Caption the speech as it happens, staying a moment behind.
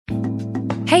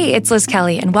Hey, it's Liz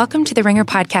Kelly, and welcome to the Ringer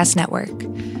Podcast Network.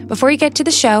 Before you get to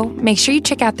the show, make sure you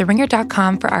check out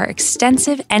theringer.com for our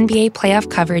extensive NBA playoff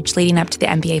coverage leading up to the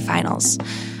NBA Finals.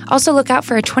 Also, look out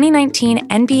for a 2019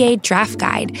 NBA Draft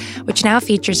Guide, which now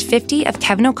features 50 of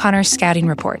Kevin O'Connor's scouting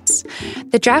reports.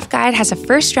 The Draft Guide has a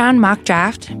first-round mock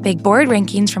draft, big board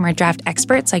rankings from our draft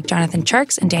experts like Jonathan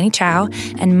Tjarks and Danny Chow,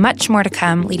 and much more to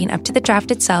come leading up to the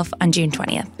draft itself on June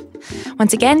 20th.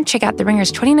 Once again, check out The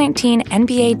Ringer's 2019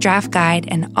 NBA Draft Guide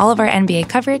and all of our NBA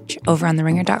coverage over on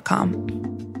theringer.com.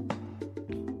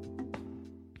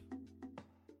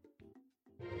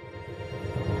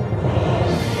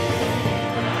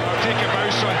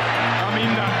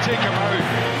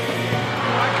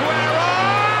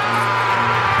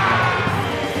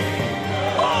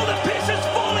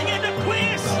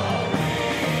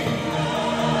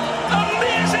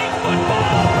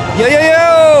 Yo, yo,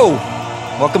 yo!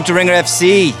 Welcome to Ringer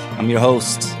FC. I'm your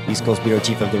host, East Coast Bureau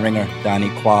Chief of The Ringer, Donnie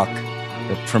Kwok.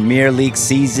 The Premier League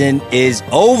season is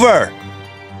over.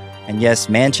 And yes,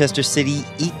 Manchester City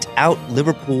eked out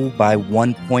Liverpool by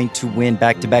 1 point to win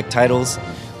back-to-back titles.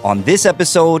 On this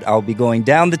episode, I'll be going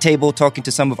down the table talking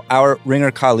to some of our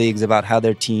Ringer colleagues about how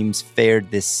their teams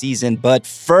fared this season. But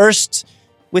first,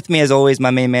 with me as always, my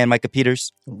main man, Micah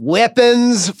Peters.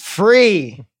 Weapons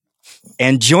free.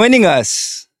 And joining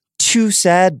us, two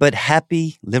sad but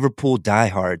happy Liverpool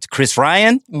diehards. Chris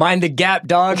Ryan. Mind the gap,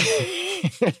 dog.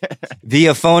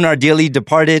 Via phone, our dearly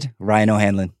departed Ryan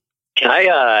O'Hanlon. Can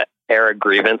I air a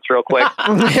grievance real quick?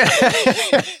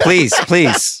 Please.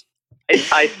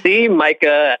 I see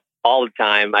Micah all the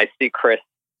time. I see Chris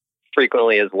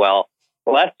frequently as well.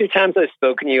 The last two times I've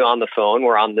spoken to you on the phone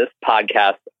were on this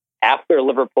podcast after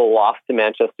Liverpool lost to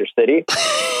Manchester City,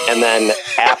 and then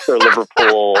after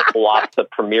Liverpool lost the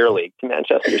Premier League to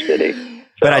Manchester City. So,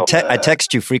 but I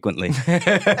text you frequently.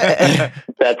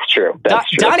 That's true. That's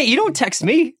true. Donnie, you don't text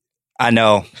me. I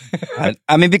know.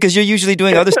 I mean, because you're usually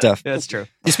doing other stuff. That's true.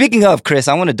 Speaking of, Chris,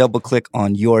 I want to double click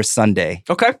on your Sunday.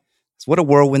 Okay. So what a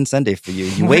whirlwind Sunday for you.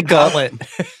 You wake up,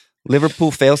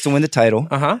 Liverpool fails to win the title.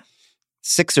 Uh-huh.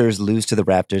 Sixers lose to the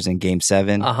Raptors in Game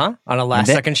 7. Uh-huh. On a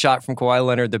last-second shot from Kawhi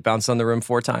Leonard that bounced on the rim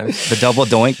 4 times. The double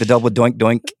doink.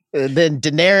 Then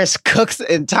Daenerys cooks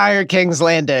the entire King's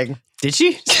Landing. Did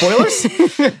she? Spoilers?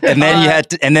 And then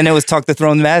and then it was Talk the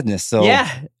Throne madness. So yeah.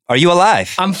 Are you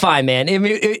alive? I'm fine, man. I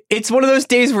mean, it's one of those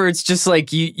days where it's just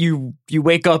like you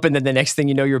wake up and then the next thing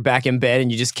you know, you're back in bed and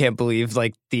you just can't believe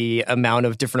like the amount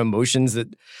of different emotions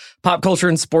that pop culture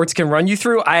and sports can run you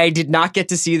through. I did not get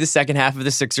to see the second half of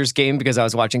the Sixers game because I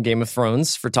was watching Game of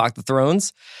Thrones for Talk the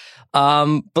Thrones.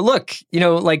 But look,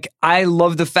 like I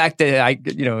love the fact that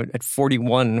at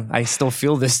 41, I still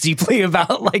feel this deeply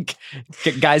about like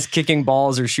guys kicking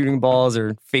balls or shooting balls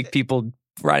or fake people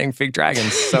riding fake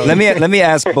dragons. So let me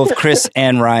ask both Chris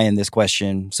and Ryan this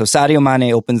question. So Sadio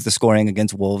Mane opens the scoring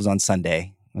against Wolves on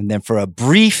Sunday, and then for a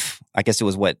brief, I guess it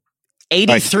was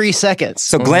 83 seconds.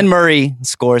 So Glenn Murray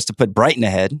scores to put Brighton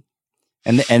ahead,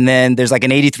 and then there's like an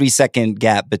 83-second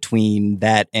gap between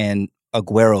that and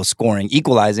Aguero scoring,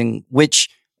 equalizing. Which,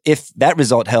 if that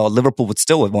result held, Liverpool would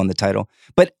still have won the title.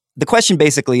 But the question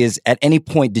basically is: at any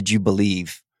point did you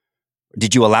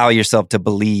allow yourself to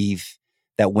believe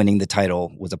that winning the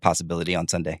title was a possibility on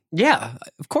Sunday? Yeah,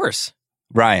 of course.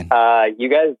 Ryan. You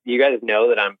guys know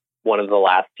that I'm one of the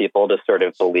last people to sort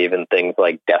of believe in things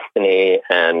like destiny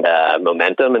and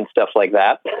momentum and stuff like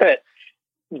that. But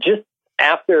just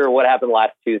after what happened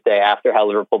last Tuesday, after how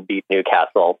Liverpool beat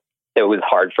Newcastle, it was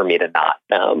hard for me to not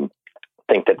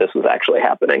think that this was actually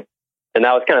happening. And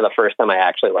that was kind of the first time I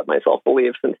actually let myself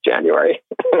believe since January.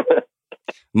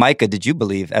 Micah, did you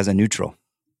believe as a neutral?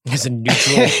 As a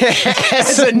neutral.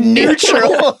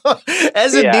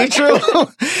 As a neutral.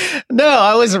 No,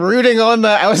 I was rooting on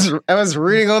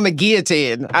the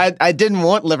guillotine. I didn't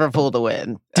want Liverpool to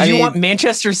win. Did you want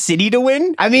Manchester City to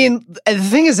win? I mean, the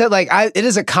thing is that it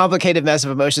is a complicated mess of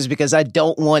emotions because I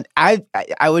don't want I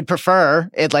would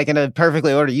prefer it in a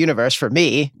perfectly ordered universe for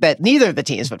me that neither of the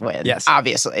teams would win. Yes.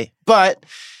 Obviously. But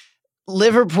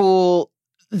Liverpool,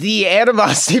 the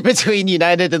animosity between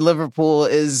United and Liverpool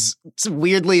is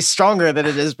weirdly stronger than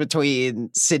it is between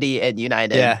City and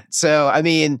United. Yeah. So, I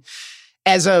mean,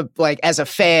 as a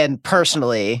fan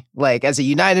personally, as a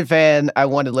United fan, I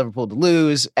wanted Liverpool to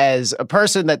lose. As a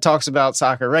person that talks about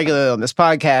soccer regularly on this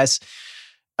podcast,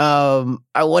 I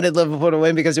wanted Liverpool to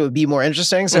win because it would be more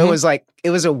interesting. So it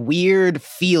was a weird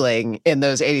feeling in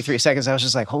those 83 seconds. I was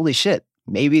just like, holy shit,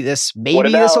 maybe this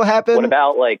will happen. What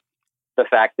about the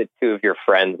fact that two of your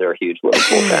friends are huge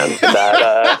Liverpool fans?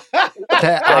 That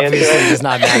obviously does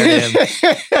not matter to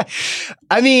him.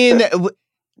 I mean,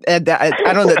 And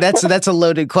I don't know. That's a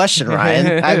loaded question,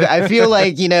 Ryan. I feel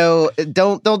like,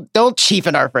 don't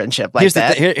cheapen our friendship like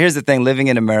that. Here's the thing. Living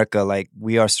in America, like,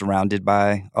 we are surrounded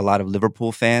by a lot of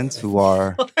Liverpool fans who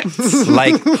are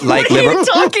like what are you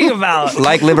talking about?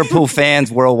 Like Liverpool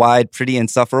fans worldwide, pretty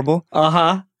insufferable.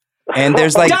 And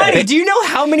there's like, Donnie, do you know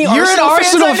how many You're Arsenal an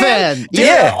Arsenal fans I fan. know? Dude,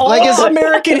 Yeah. all Like,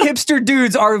 American hipster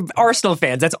dudes are Arsenal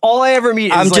fans. That's all I ever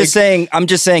meet. I'm just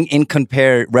saying in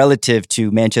relative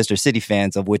to Manchester City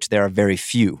fans, of which there are very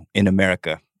few in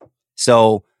America.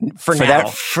 So for now.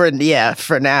 For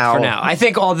now. I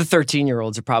think all the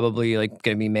 13-year-olds are probably like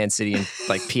going to be Man City and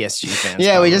like PSG fans.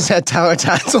 Yeah, probably. we just had Tyler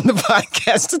Tynes on the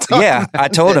podcast to talk yeah, about I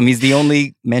told him he's the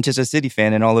only Manchester City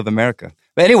fan in all of America.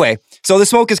 But anyway, so the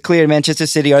smoke is clear. Manchester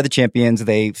City are the champions.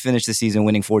 They finished the season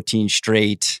winning 14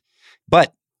 straight.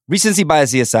 But recency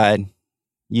bias aside,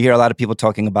 you hear a lot of people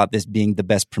talking about this being the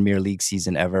best Premier League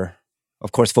season ever.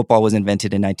 Of course, football was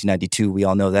invented in 1992. We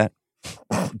all know that.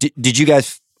 Did you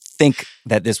guys think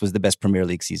that this was the best Premier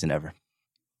League season ever?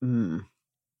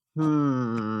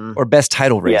 Or best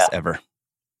title race ever?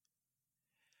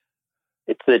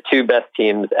 It's the two best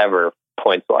teams ever,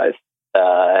 points-wise.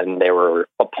 And they were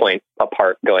a point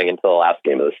apart going into the last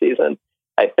game of the season.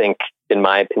 I think, in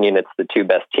my opinion, it's the two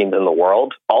best teams in the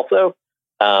world also.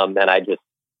 And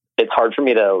it's hard for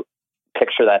me to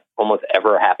picture that almost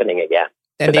ever happening again.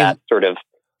 And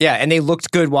and they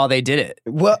looked good while they did it.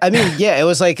 Well, I mean, yeah, it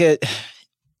was like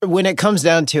when it comes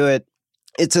down to it,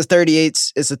 it's a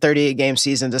 38 game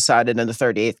season decided, and the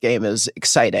 38th game is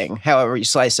exciting, however you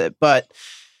slice it. But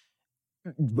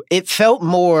it felt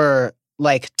more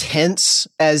like tense,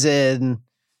 as in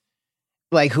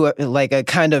like a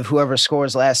kind of whoever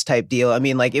scores last type deal. I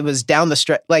mean, like, it was down the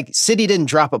stretch. Like, City didn't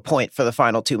drop a point for the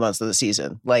final 2 months of the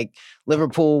season. Like,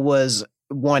 Liverpool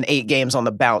won 8 games on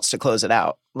the bounce to close it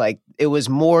out. Like, it was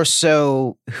more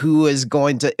so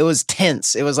it was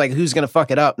tense. It was like, who's going to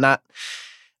fuck it up? Not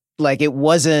like, it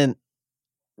wasn't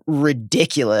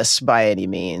ridiculous by any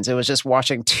means. It was just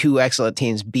watching two excellent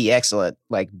teams be excellent,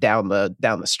 like, down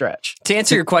the stretch. To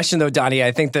answer your question, though, Donnie,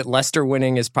 I think that Leicester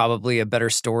winning is probably a better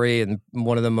story and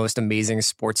one of the most amazing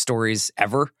sports stories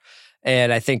ever.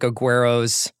 And I think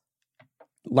Aguero's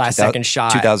last-second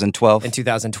shot 2012 in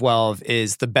 2012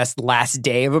 is the best last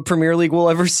day of a Premier League we'll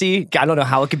ever see. I don't know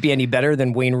how it could be any better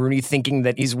than Wayne Rooney thinking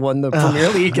that he's won the Premier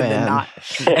League and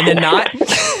then not.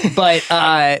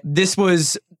 But this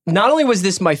was... Not only was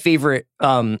this my favorite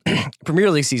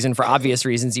Premier League season for obvious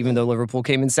reasons, even though Liverpool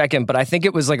came in second, but I think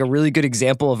it was like a really good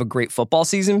example of a great football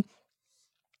season.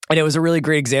 And it was a really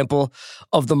great example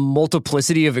of the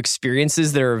multiplicity of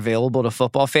experiences that are available to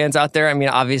football fans out there. I mean,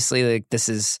 obviously, like, this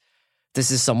is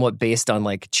somewhat based on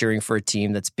like cheering for a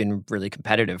team that's been really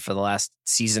competitive for the last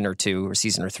season or two or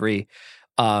season or three,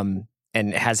 and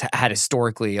has had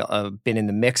historically been in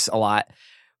the mix a lot.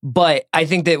 But I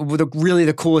think that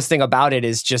the coolest thing about it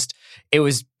is just it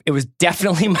was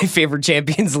definitely my favorite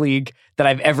Champions League that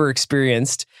I've ever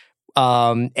experienced.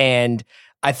 And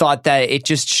I thought that it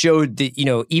just showed that,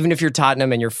 even if you're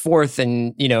Tottenham and you're fourth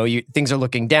and, things are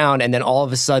looking down, and then all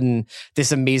of a sudden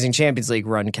this amazing Champions League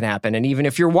run can happen. And even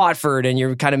if you're Watford and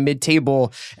you're kind of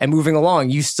mid-table and moving along,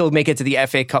 you still make it to the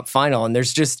FA Cup final. And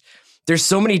there's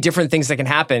so many different things that can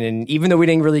happen. And even though we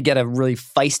didn't really get a really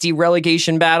feisty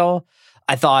relegation battle,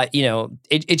 I thought,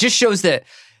 it just shows that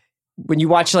when you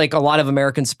watch like a lot of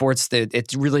American sports, that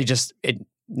it's really just, it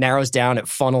narrows down, it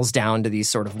funnels down to these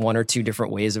sort of one or two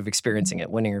different ways of experiencing it,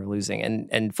 winning or losing.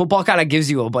 And football kind of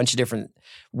gives you a bunch of different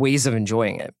ways of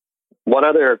enjoying it. One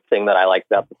other thing that I liked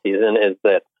about the season is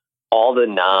that all the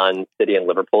non-City and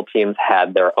Liverpool teams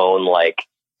had their own, like,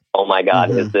 oh my God,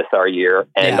 is this our year?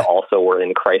 And also were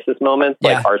in crisis moments.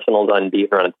 Like Arsenal's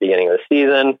unbeaten run at the beginning of the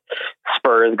season,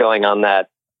 Spurs going on that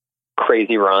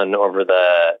crazy run over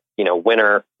the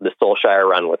winter, the Solskjaer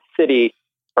run with City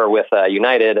or with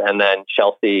United, and then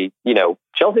Chelsea.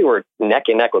 Chelsea were neck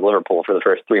and neck with Liverpool for the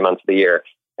first 3 months of the year,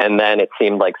 and then it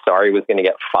seemed like Sarri was going to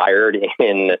get fired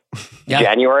in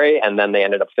January, and then they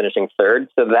ended up finishing third.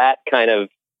 So that kind of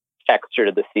texture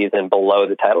to the season below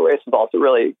the title race was also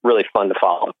really, really fun to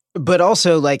follow. But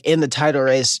also, like, in the title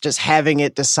race, just having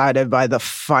it decided by the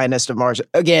finest of margins.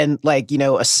 Again, like,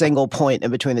 a single point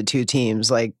in between the two teams,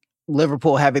 like,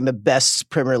 Liverpool having the best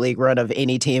Premier League run of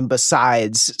any team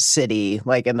besides City,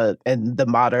 like in the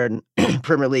modern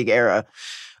Premier League era.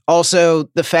 Also,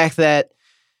 the fact that,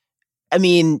 I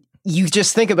mean, you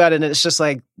just think about it and it's just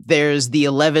like there's the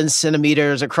 11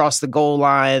 centimeters across the goal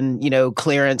line,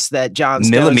 clearance that John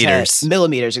Stones had.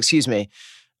 Millimeters, excuse me.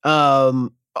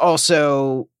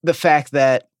 Also, the fact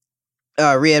that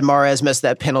Riyad Mahrez missed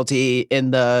that penalty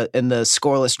in the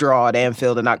scoreless draw at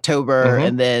Anfield in October,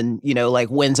 and then like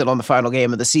wins it on the final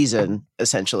game of the season.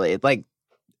 Essentially, like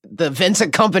the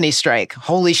Vincent Kompany strike.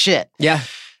 Holy shit! Yeah,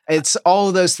 it's all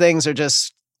of those things are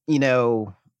just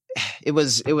it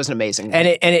was an amazing and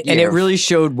it really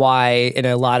showed why in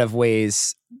a lot of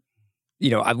ways.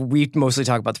 We mostly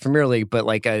talk about the Premier League, but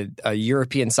like a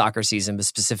European soccer season, but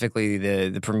specifically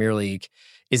the Premier League,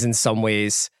 is in some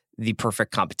ways the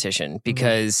perfect competition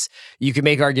because you can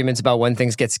make arguments about when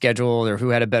things get scheduled or who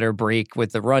had a better break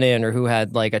with the run-in or who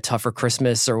had like a tougher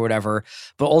Christmas or whatever.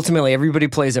 But ultimately, everybody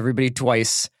plays everybody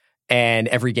twice and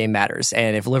every game matters.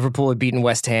 And if Liverpool had beaten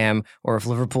West Ham or if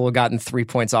Liverpool had gotten 3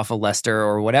 points off of Leicester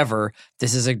or whatever,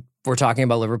 we're talking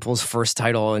about Liverpool's first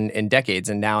title in decades.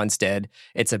 And now instead,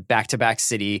 it's a back-to-back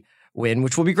City win,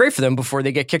 which will be great for them before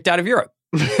they get kicked out of Europe.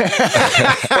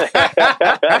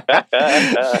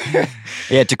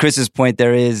 Yeah, to Chris's point,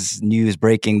 there is news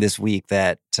breaking this week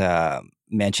that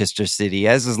Manchester City,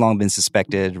 as has long been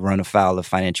suspected, run afoul of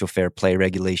financial fair play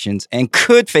regulations and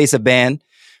could face a ban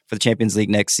for the Champions League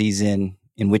next season,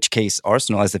 in which case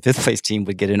Arsenal, as the fifth place team,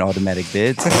 would get an automatic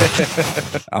bid.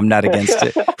 I'm not against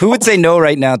it. Who would say no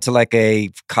right now to like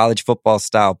a college football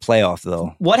style playoff,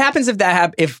 though? What happens if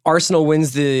if Arsenal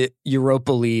wins the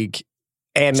Europa League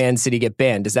and Man City get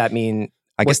banned? Does that mean...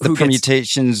 I guess the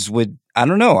permutations would... I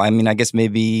don't know. I mean, I guess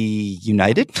maybe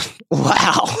United?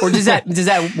 Wow. Or does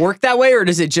that work that way? Or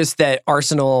does it just that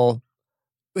Arsenal...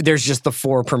 There's just the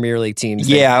 4 Premier League teams.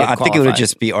 Yeah, I think it would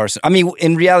just be Arsenal. I mean,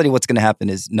 in reality, what's going to happen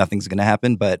is nothing's going to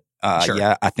happen. But sure.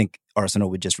 Yeah, I think Arsenal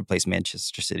would just replace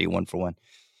Manchester City 1-for-1.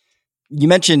 You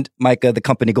mentioned, Micah, the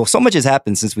Kompany goal. So much has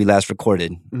happened since we last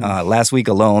recorded. Last week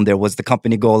alone, there was the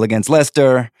Kompany goal against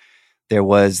Leicester. There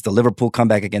was the Liverpool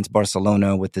comeback against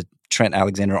Barcelona with the Trent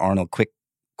Alexander-Arnold quick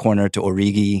corner to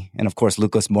Origi. And of course,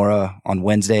 Lucas Moura on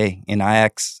Wednesday in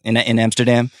Ajax in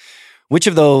Amsterdam. Which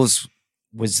of those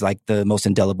was like the most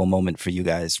indelible moment for you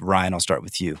guys? Ryan, I'll start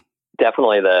with you.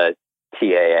 Definitely the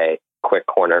TAA quick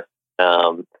corner.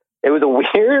 It was a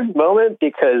weird moment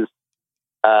because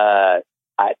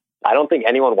I don't think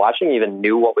anyone watching even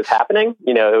knew what was happening.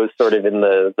 It was sort of in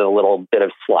the little bit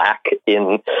of slack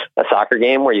in a soccer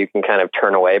game where you can kind of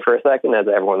turn away for a second as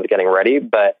everyone's getting ready.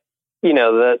 But,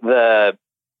 the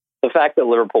fact that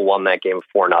Liverpool won that game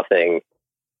 4-0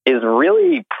 is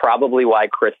really probably why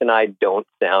Chris and I don't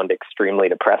sound extremely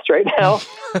depressed right now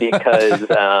because,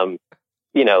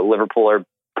 Liverpool are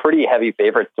pretty heavy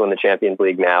favorites to win the Champions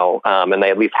League now. And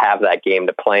they at least have that game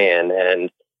to play in.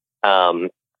 And,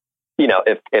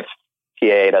 if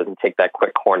TA doesn't take that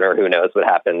quick corner, who knows what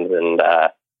happens. And,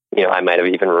 I might have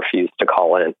even refused to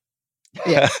call in.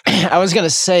 Yeah. I was going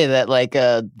to say that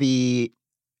the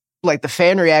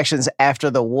fan reactions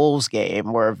after the Wolves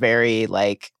game were very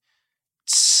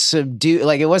subdued.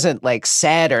 It wasn't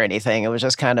sad or anything. It was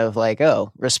just kind of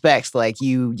respect.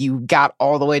 You got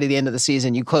all the way to the end of the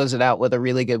season. You close it out with a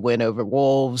really good win over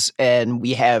Wolves, and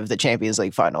we have the Champions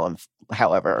League final. And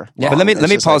however, but let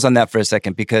me pause on that for a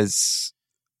second, because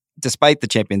despite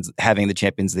having the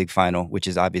Champions League final, which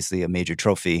is obviously a major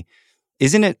trophy,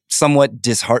 isn't it somewhat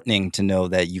disheartening to know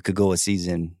that you could go a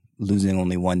season losing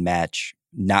only one match,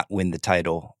 not win the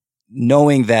title,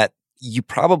 knowing that you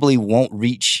probably won't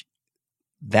reach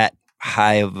that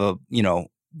high of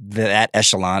that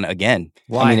echelon again?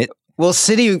 Why? I mean,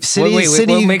 City.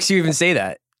 What makes you even say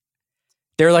that?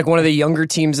 They're one of the younger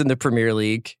teams in the Premier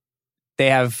League. They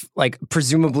have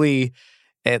presumably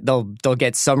they'll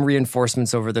get some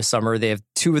reinforcements over the summer. They have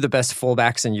 2 of the best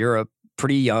fullbacks in Europe,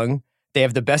 pretty young. They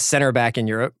have the best center back in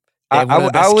Europe. They have one of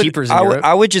the best keepers in Europe.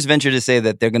 I would just venture to say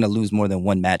that they're going to lose more than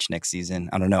one match next season.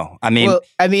 I don't know. I mean,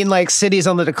 City's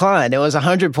on the decline. It was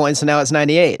 100 points and now it's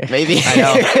 98. Maybe. I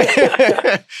know.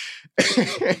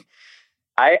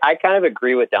 I kind of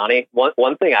agree with Donnie.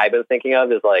 One thing I've been thinking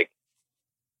of is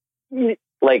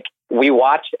we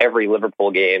watched every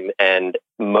Liverpool game, and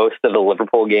most of the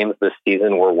Liverpool games this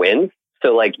season were wins.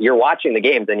 So you're watching the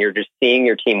games and you're just seeing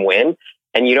your team win,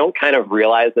 and you don't kind of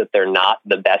realize that they're not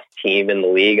the best team in the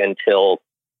league until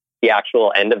the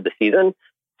actual end of the season.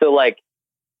 So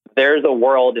there's a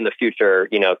world in the future,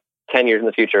 10 years in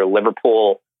the future,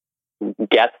 Liverpool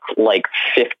gets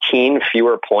 15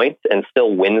 fewer points and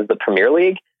still wins the Premier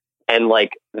League. And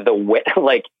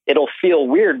it'll feel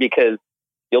weird because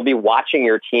you'll be watching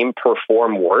your team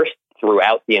perform worse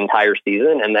throughout the entire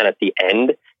season. And then at the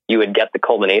end, you would get the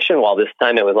culmination, while this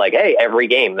time it was hey, every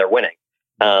game they're winning.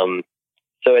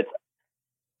 So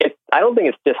I don't think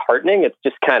it's disheartening. It's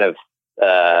just kind of,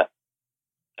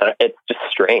 it's just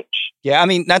strange. Yeah. I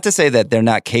mean, not to say that they're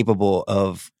not capable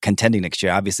of contending next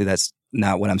year. Obviously that's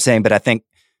not what I'm saying, but I think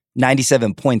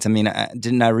 97 points. I mean,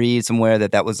 didn't I read somewhere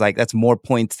that was like, that's more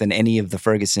points than any of the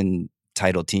Ferguson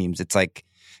title teams. It's like,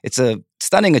 it's a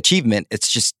stunning achievement.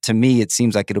 It's just, to me, it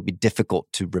seems like it'll be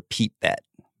difficult to repeat that.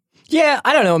 Yeah,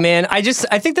 I don't know, man. I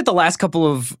think that the last couple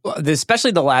of,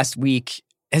 especially the last week,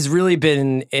 has really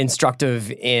been instructive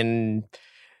in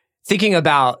thinking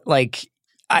about, like,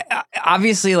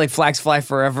 obviously, like, flags fly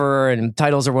forever and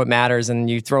titles are what matters, and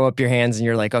you throw up your hands and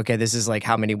you're like, okay, this is like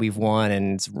how many we've won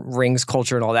and it's rings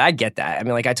culture and all that. I get that. I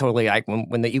mean, like, I totally, like,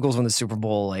 when the Eagles won the Super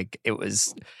Bowl, like, it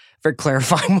was a very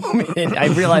clarifying moment, and I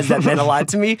realized that meant a lot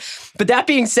to me. But that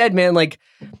being said, man, like,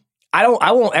 I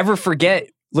won't ever forget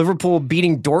Liverpool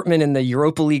beating Dortmund in the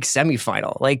Europa League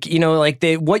semifinal. Like, you know, like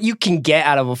what you can get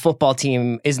out of a football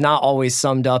team is not always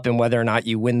summed up in whether or not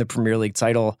you win the Premier League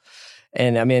title.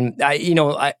 And I mean,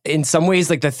 in some ways,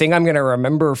 like, the thing I'm going to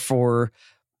remember for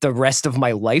the rest of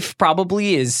my life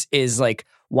probably is like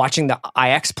watching the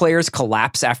Ajax players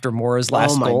collapse after Mora's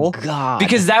last goal. God.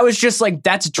 Because that was just like,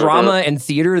 that's drama and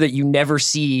theater that you never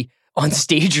see on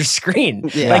stage or screen.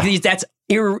 Yeah. Like,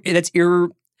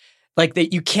 like,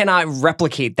 that you cannot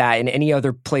replicate that in any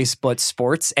other place but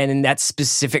sports, and in that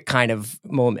specific kind of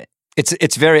moment.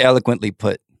 It's very eloquently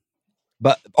put,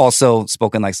 but also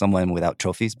spoken like someone without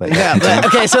trophies. But yeah.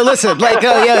 Okay, so listen, like,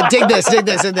 dig this.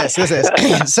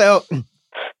 So,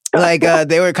 like,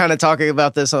 they were kind of talking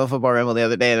about this on Football Ramble the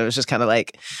other day, and it was just kind of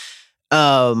like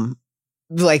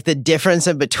the difference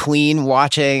in between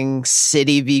watching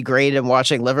City be great and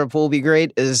watching Liverpool be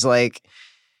great is like,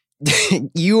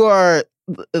 you are.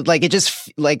 Like, it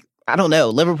just, like, I don't know.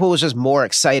 Liverpool was just more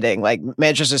exciting. Like,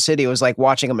 Manchester City was like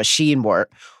watching a machine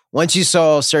work. Once you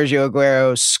saw Sergio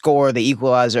Aguero score the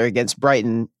equalizer against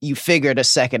Brighton, you figured a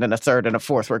second and a third and a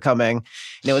fourth were coming.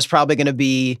 And it was probably going to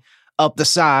be up the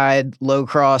side, low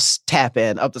cross, tap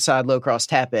in, up the side, low cross,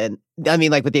 tap in. I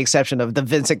mean, like, with the exception of the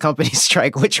Vincent Kompany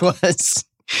strike, which was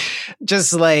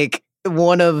just like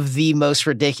one of the most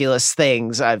ridiculous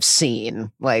things I've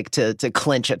seen, like, to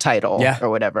clinch a title or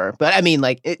whatever. But I mean,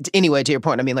 like, anyway, to your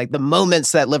point, I mean, like, the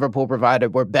moments that Liverpool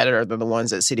provided were better than the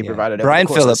ones that City provided. Brian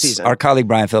over the course Phillips, of the season. our colleague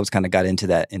Brian Phillips, kind of got into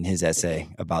that in his essay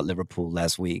about Liverpool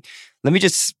last week. Let me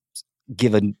just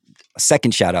give a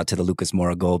second shout out to the Lucas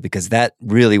Moura goal, because that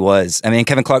really was, I mean,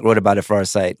 Kevin Clark wrote about it for our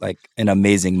site, like, an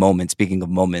amazing moment. Speaking of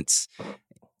moments,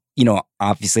 you know,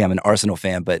 obviously I'm an Arsenal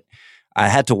fan, but I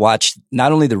had to watch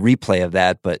not only the replay of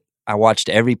that, but I watched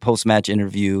every post-match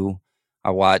interview. I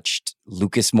watched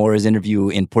Lucas Moura's interview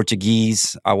in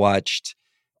Portuguese. I watched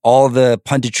all the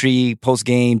punditry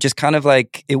post-game. Just kind of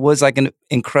like, it was like an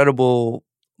incredible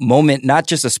moment, not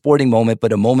just a sporting moment,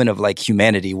 but a moment of, like,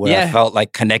 humanity where I felt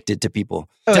like connected to people.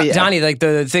 Donnie, like,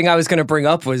 the thing I was going to bring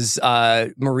up was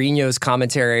Mourinho's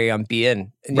commentary on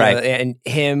beIN. Right. And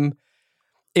him,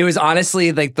 it was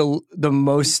honestly like the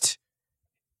most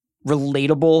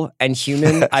relatable and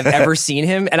human I've ever seen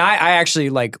him. And I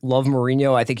actually, like, love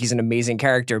Mourinho. I think he's an amazing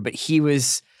character, but he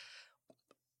was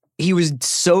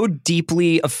so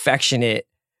deeply affectionate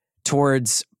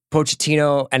towards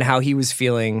Pochettino and how he was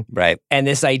feeling. Right. And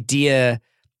this idea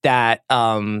that,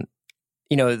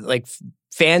 you know, like,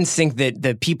 fans think that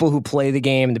the people who play the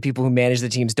game, the people who manage the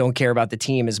teams, don't care about the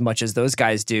team as much as those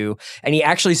guys do. And he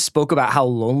actually spoke about how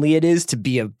lonely it is to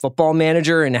be a football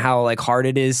manager and how, like, hard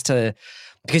it is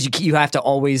because you have to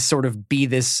always sort of be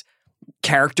this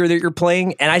character that you're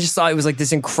playing. And I just thought it was like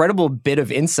this incredible bit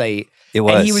of insight. It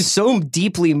was. And he was so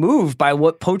deeply moved by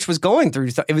what Poch was going through.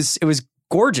 It was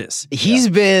gorgeous. He's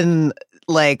been,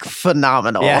 like,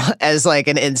 phenomenal as, like,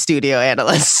 an in-studio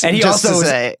analyst. And he just also to was,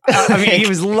 say. I mean, he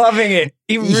was loving it.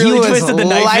 He really twisted the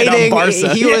knife in on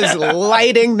Barca. He was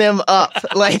lighting them up.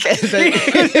 Like,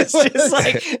 it's just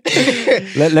like...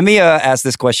 Let me ask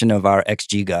this question of our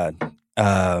XG god.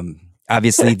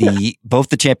 Obviously, both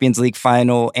the Champions League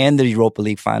final and the Europa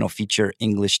League final feature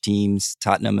English teams,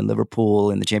 Tottenham and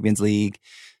Liverpool in the Champions League,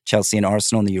 Chelsea and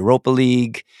Arsenal in the Europa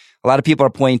League. A lot of people are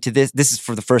pointing to this. This is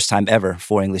for the first time ever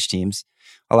for English teams.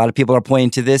 A lot of people are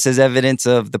pointing to this as evidence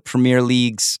of the Premier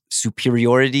League's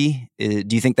superiority.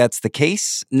 Do you think that's the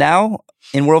case now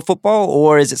in world football?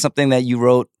 Or is it something that you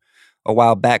wrote a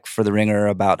while back for The Ringer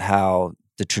about how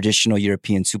the traditional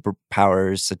European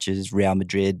superpowers such as Real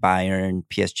Madrid, Bayern,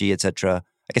 PSG, etc.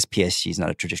 I guess PSG is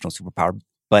not a traditional superpower,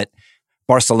 but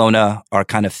Barcelona are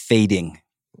kind of fading?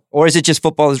 Or is it just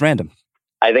football is random?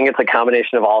 I think it's a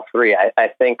combination of all three. I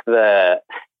think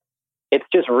it's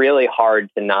just really hard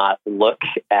to not look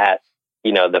at,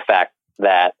 you know, the fact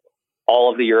that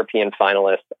all of the European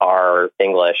finalists are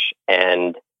English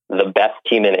and the best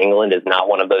team in England is not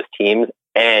one of those teams.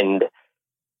 And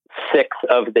 6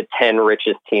 of the 10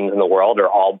 richest teams in the world are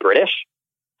all British.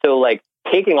 So, like,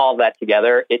 taking all of that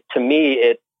together, to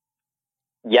me,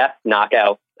 yes,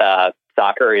 knockout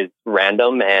soccer is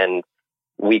random, and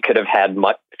we could have had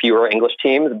much fewer English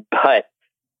teams, but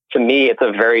to me, it's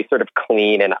a very sort of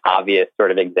clean and obvious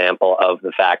sort of example of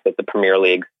the fact that the Premier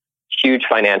League's huge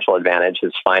financial advantage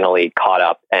has finally caught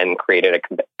up and created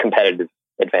a competitive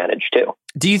advantage too.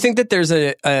 Do you think that there's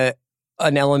an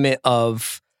element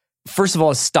of, first of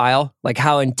all, style, like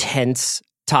how intense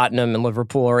Tottenham and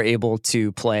Liverpool are able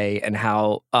to play, and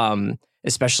how,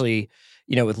 especially,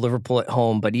 with Liverpool at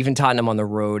home, but even Tottenham on the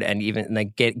road, and even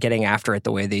like getting after it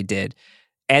the way they did.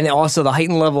 And also the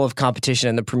heightened level of competition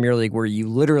in the Premier League, where you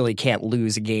literally can't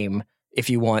lose a game if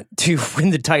you want to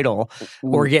win the title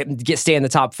or stay in the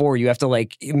top four. You have to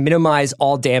like minimize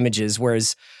all damages,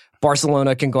 whereas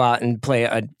Barcelona can go out and play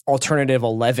an alternative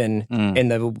 11 in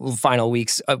the final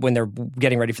weeks when they're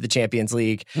getting ready for the Champions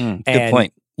League. Good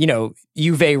point.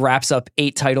 Juve wraps up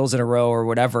 8 titles in a row or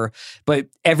whatever, but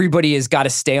everybody has got to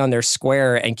stay on their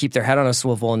square and keep their head on a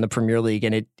swivel in the Premier League.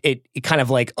 And it kind of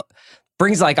like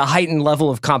brings like a heightened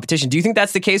level of competition. Do you think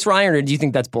that's the case, Ryan, or do you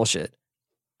think that's bullshit?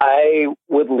 I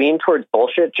would lean towards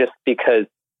bullshit, just because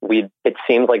it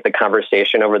seems like the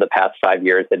conversation over the past 5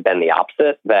 years had been the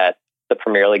opposite, that the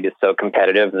Premier League is so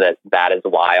competitive that is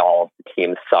why all of the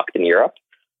teams sucked in Europe.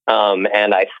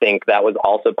 And I think that was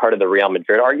also part of the Real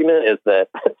Madrid argument, is that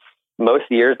most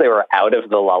years they were out of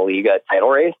the La Liga title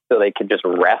race, so they could just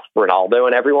rest Ronaldo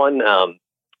and everyone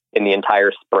in the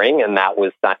entire spring. And that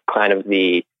was kind of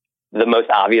the most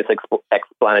obvious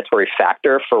explanatory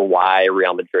factor for why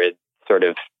Real Madrid sort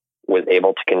of was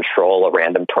able to control a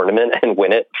random tournament and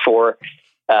win it for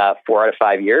 4 out of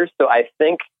 5 years. So I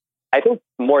think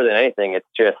more than anything,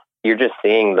 you're just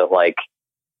seeing that, like,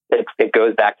 it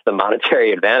goes back to the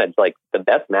monetary advantage. Like, the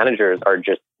best managers are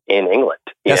just in England.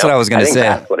 That's what I was going to say.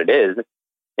 That's what it is.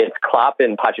 It's Klopp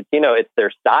and Pochettino. It's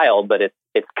their style, but it's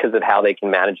because of how they can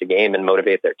manage a game and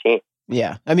motivate their team.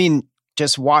 Yeah. I mean,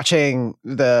 just watching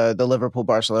the Liverpool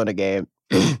Barcelona game,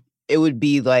 it would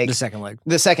be like the second leg.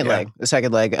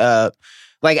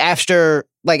 Like after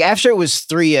it was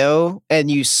 3-0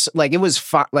 and it was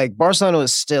like Barcelona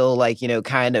was still like,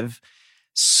 kind of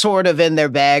sort of in their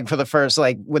bag for the first,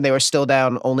 like when they were still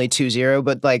down only 2-0.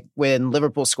 But like when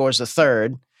Liverpool scores the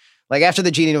third, like after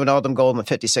the Gini Wijnaldum goal in the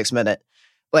 56th minute,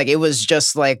 like it was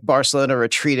just like Barcelona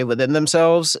retreated within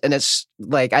themselves. And it's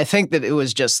like, I think that it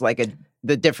was just like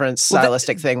the different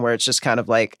stylistic thing where it's just kind of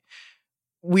like,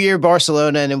 we're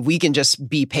Barcelona and we can just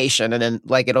be patient, and then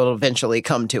like it'll eventually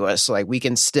come to us. Like we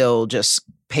can still just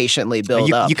patiently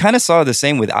build up. You kind of saw the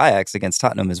same with Ajax against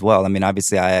Tottenham as well. I mean,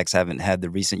 obviously Ajax haven't had the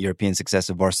recent European success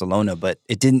of Barcelona, but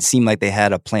it didn't seem like they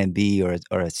had a plan B or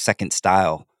a second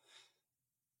style.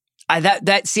 I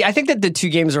think that the two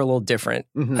games are a little different.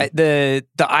 Mm-hmm. The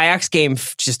Ajax game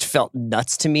just felt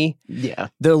nuts to me. Yeah.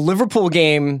 The Liverpool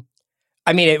game,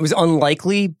 I mean, it was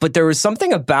unlikely, but there was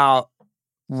something about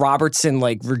Robertson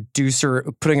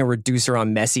putting a reducer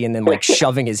on Messi and then like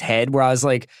shoving his head, where I was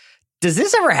like, does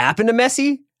this ever happen to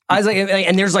Messi? I was like,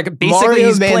 and there's like basically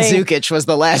Mario Mandzukic was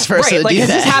the last person to do has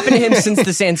that. This happened to him since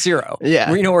the San Siro?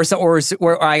 Yeah,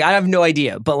 or I have no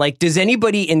idea. But like, does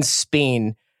anybody in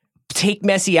Spain take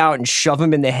Messi out and shove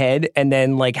him in the head, and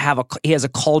then like he has a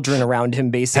cauldron around him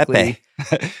basically?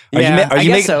 Pepe. I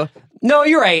guess so. No,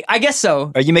 you're right. I guess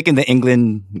so. Are you making the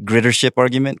England grittership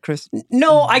argument, Chris?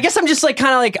 No, I guess I'm just like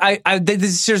kind of like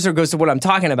this sort of goes to what I'm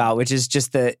talking about, which is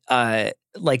just that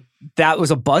like that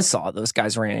was a buzzsaw those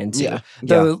guys ran into. Yeah.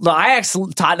 The Ajax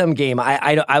Tottenham game,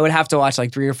 I would have to watch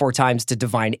like 3 or 4 times to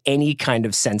divine any kind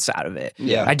of sense out of it.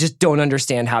 Yeah, I just don't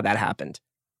understand how that happened.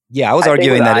 Yeah, I was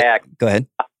arguing that. Go ahead.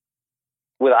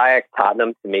 With Ajax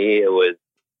Tottenham, to me, it was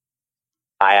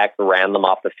Ajax ran them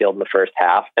off the field in the first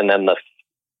half, and then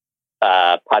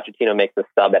Pochettino makes a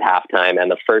sub at halftime,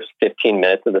 and the first 15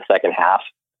 minutes of the second half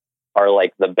are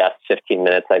like the best 15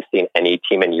 minutes I've seen any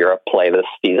team in Europe play this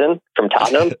season from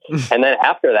Tottenham. And then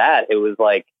after that, it was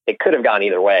like, it could have gone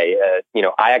either way.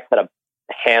 Ajax had a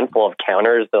handful of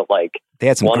counters that like they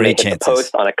had some great chances. The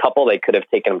post on a couple, they could have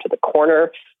taken them to the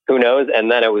corner. Who knows?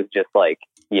 And then it was just like,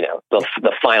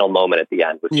 the final moment at the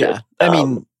end was just,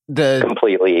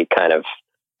 completely kind of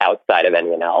outside of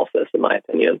any analysis, in my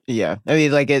opinion. Yeah. I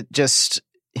mean, like, it just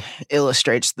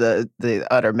illustrates the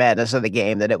utter madness of the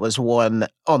game that it was won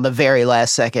on the very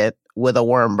last second with a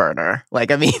worm burner.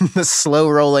 Like, I mean, the slow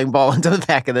rolling ball into the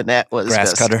back of the net was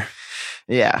grass cutter.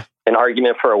 Yeah. An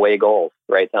argument for away goals,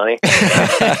 right, Tony?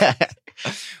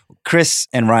 Chris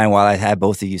and Ryan, while I had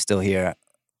both of you still here,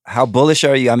 how bullish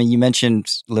are you? I mean, you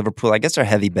mentioned Liverpool. I guess are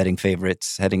heavy betting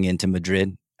favorites heading into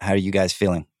Madrid. How are you guys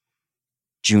feeling?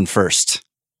 June 1st.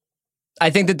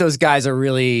 I think that those guys are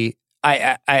really.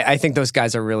 I think those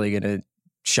guys are really going to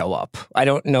show up. I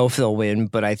don't know if they'll win,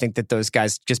 but I think that those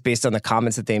guys, just based on the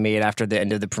comments that they made after the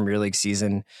end of the Premier League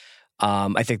season,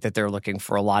 I think that they're looking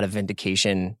for a lot of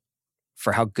vindication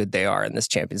for how good they are in this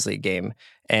Champions League game.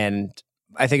 And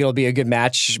I think it'll be a good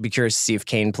match. Be curious to see if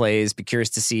Kane plays. Be curious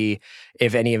to see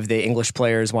if any of the English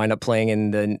players wind up playing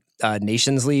in the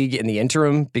Nations League in the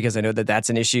interim, because I know that that's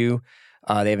an issue.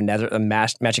 They have a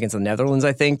match against the Netherlands,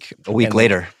 I think. A week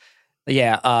later.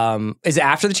 Yeah. Is it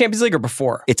after the Champions League or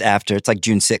before? It's after. It's like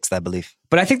June 6th, I believe.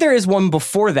 But I think there is one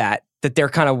before that they were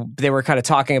kind of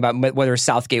talking about whether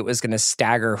Southgate was going to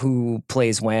stagger who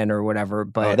plays when or whatever.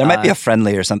 But there might be a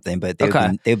friendly or something, but they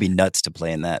would be nuts to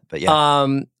play in that. But yeah.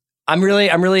 I'm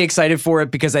really excited for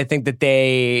it because I think that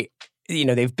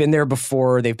they've been there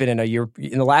before. They've been in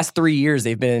in the last 3 years,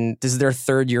 this is their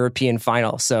third European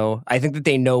final. So I think that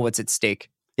they know what's at stake.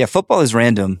 Yeah, football is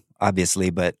random, obviously,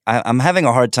 but I'm having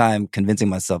a hard time convincing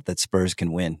myself that Spurs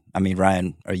can win. I mean,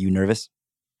 Ryan, are you nervous?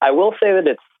 I will say that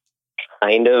it's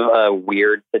kind of a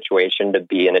weird situation to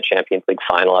be in a Champions League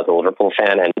final as a Liverpool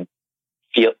fan and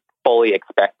fully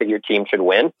expect that your team should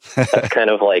win. That's kind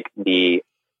of like the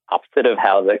opposite of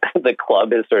how the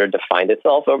club has sort of defined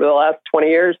itself over the last 20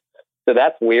 years. So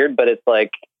that's weird, but it's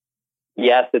like,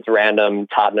 yes, it's random.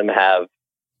 Tottenham have,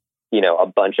 a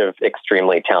bunch of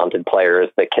extremely talented players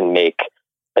that can make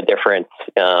a difference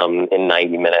in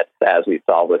 90 minutes, as we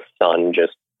saw with Son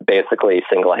just basically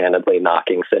single-handedly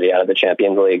knocking City out of the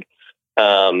Champions League.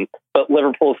 But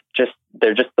Liverpool's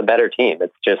they're just the better team.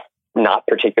 It's just not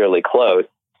particularly close.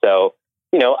 So,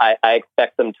 I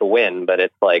expect them to win, but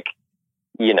it's like,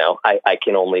 I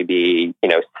can only be,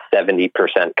 70%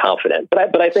 confident.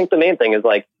 But I think the main thing is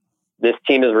like, this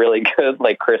team is really good,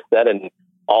 like Chris said, and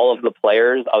all of the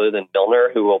players other than Milner,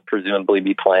 who will presumably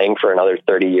be playing for another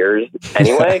 30 years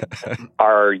anyway,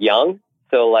 are young.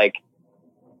 So like,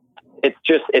 it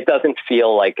doesn't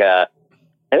feel like I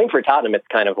think for Tottenham, it's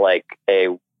kind of like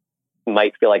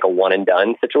might feel like a one and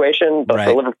done situation, but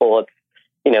for Liverpool, it's,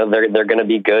 they're going to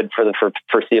be good for the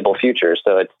foreseeable future.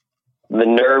 So the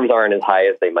nerves aren't as high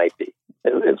as they might be,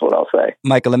 is what I'll say.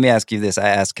 Michael, let me ask you this. I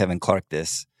asked Kevin Clark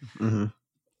this. Mm-hmm.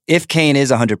 If Kane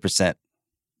is 100%,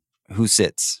 who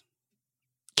sits?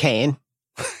 Kane.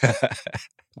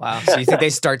 Wow. So you think they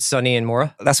start Sonny and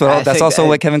Mora? That's also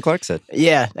what Kevin Clark said.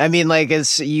 Yeah. I mean, like,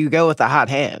 you go with the hot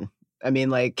hand. I mean,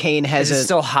 like, Kane hasn't... Is it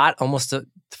still hot almost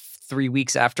 3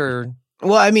 weeks after...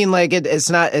 Well, I mean, like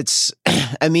it's not. It's.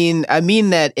 I mean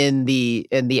that in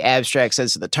the abstract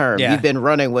sense of the term. Yeah. You've been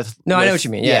running with. I know what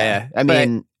you mean. Yeah. I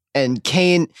mean, and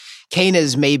Kane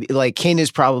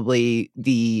is probably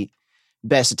the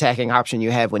best attacking option you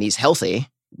have when he's healthy.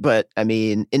 But I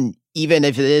mean, even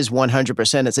if it is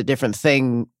 100%, it's a different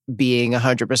thing being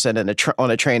 100%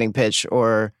 on a training pitch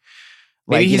or.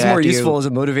 Maybe he's more useful as a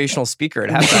motivational speaker at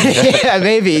halftime. Yeah,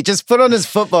 maybe. Just put on his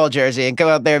football jersey and come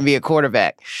out there and be a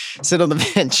quarterback. Sit on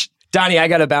the bench. Donnie, I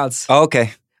got to bounce. Oh,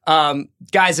 okay.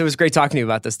 Guys, it was great talking to you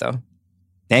about this, though.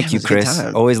 Thank you, Chris.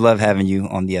 Always love having you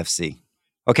on the FC.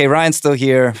 Okay, Ryan's still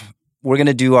here. We're going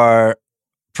to do our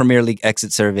Premier League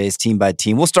exit surveys team by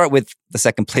team. We'll start with the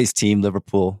second place team,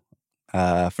 Liverpool,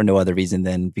 for no other reason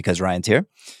than because Ryan's here.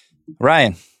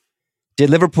 Ryan, did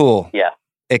Liverpool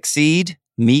exceed,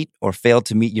 meet, or fail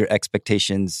to meet your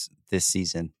expectations this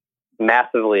season?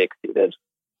 Massively exceeded.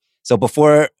 So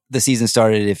before the season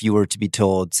started, if you were to be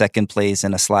told second place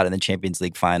and a slot in the Champions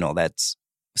League final, that's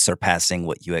surpassing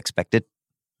what you expected?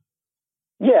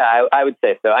 Yeah, I would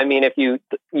say so. I mean, if you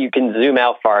can zoom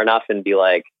out far enough and be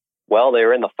like, well, they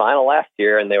were in the final last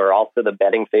year and they were also the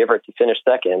betting favorite to finish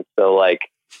second. So like,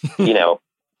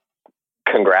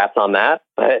 congrats on that.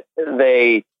 But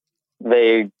they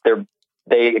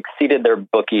exceeded their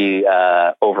bookie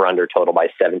over-under total by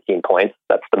 17 points.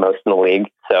 That's the most in the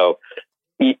league. So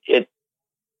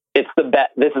it's the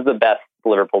best. This is the best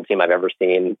Liverpool team I've ever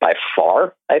seen by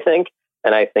far, I think.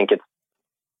 And I think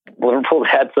Liverpool's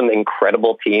had some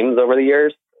incredible teams over the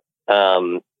years.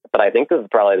 But I think this is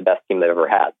probably the best team they've ever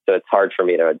had. So it's hard for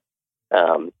me to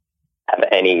have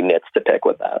any nits to pick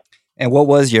with that. And what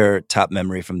was your top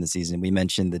memory from the season? We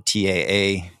mentioned the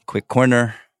TAA quick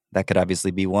corner. That could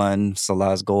obviously be one.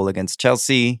 Salah's goal against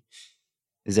Chelsea.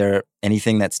 Is there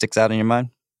anything that sticks out in your mind?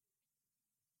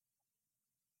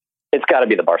 It's got to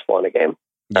be the Barcelona game.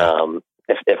 Yeah.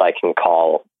 If I can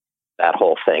call that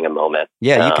whole thing a moment.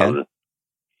 Yeah, you can.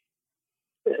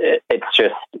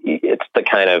 It's the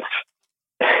kind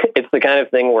of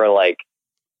thing where like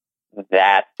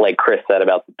Chris said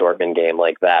about the Dortmund game,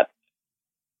 like that.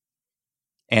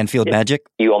 Anfield magic.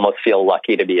 You almost feel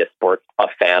lucky to be a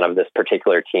fan of this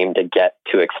particular team to get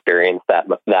to experience that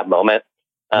moment.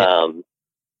 Yeah.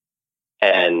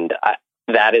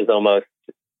 That is almost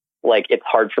like, it's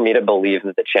hard for me to believe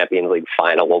that the Champions League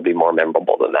final will be more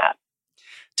memorable than that.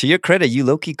 To your credit, you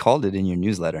low-key called it in your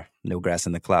newsletter, No Grass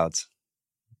in the Clouds.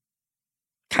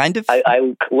 Kind of?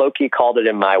 I low-key called it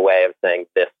in my way of saying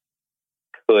this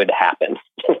could happen.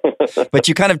 But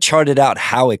you kind of charted out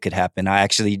how it could happen. I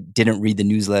actually didn't read the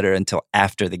newsletter until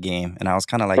after the game, and I was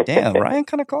kind of like, damn, Ryan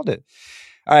kind of called it.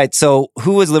 All right, so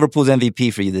who was Liverpool's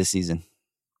MVP for you this season?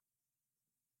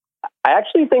 I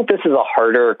actually think this is a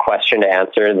harder question to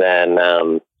answer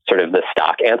than sort of the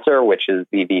stock answer, which is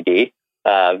VVD,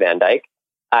 Van Dijk.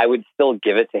 I would still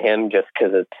give it to him just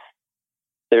because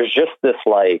there's just this,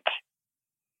 like,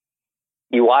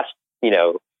 you watch,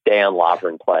 Dejan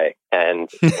Lovren play, and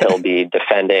he'll be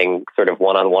defending sort of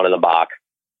one-on-one in the box,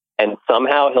 and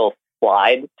somehow he'll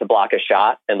slide to block a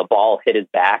shot, and the ball hit his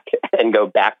back and go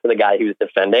back to the guy he was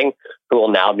defending, who will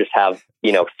now just have,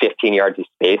 15 yards of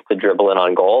space to dribble in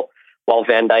on goal. While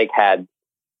Van Dijk had,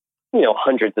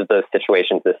 hundreds of those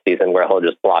situations this season where he'll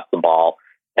just block the ball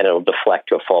and it'll deflect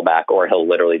to a fullback, or he'll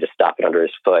literally just stop it under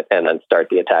his foot and then start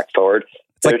the attack forward.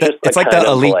 It's like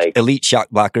the elite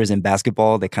shot blockers in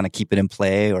basketball. They kind of keep it in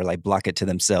play or like block it to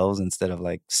themselves instead of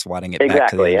like swatting it back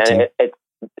to the other team. And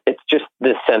it's just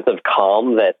this sense of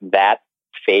calm that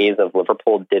phase of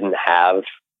Liverpool didn't have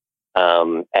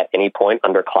at any point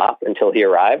under Klopp until he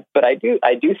arrived. But I do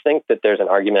think that there's an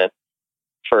argument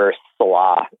for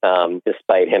Salah,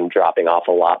 despite him dropping off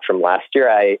a lot from last year.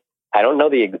 I don't know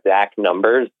the exact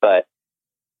numbers, but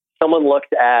someone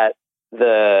looked at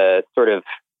the sort of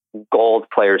goals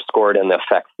players scored and the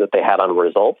effects that they had on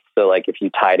results. So, like, if you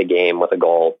tied a game with a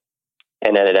goal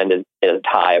and then it ended in a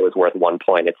tie, it was worth 1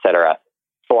 point, etc.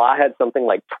 Salah had something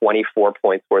like 24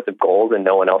 points worth of goals, and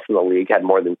no one else in the league had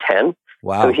more than 10.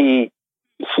 Wow. So he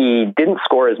didn't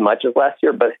score as much as last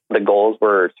year, but the goals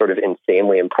were sort of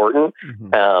insanely important.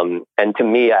 Mm-hmm. And to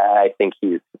me, I think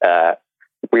he's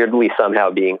weirdly somehow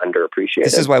being underappreciated.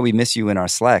 This is why we miss you in our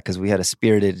Slack, because we had a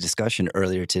spirited discussion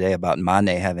earlier today about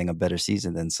Mane having a better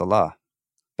season than Salah,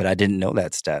 but I didn't know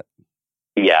that stat.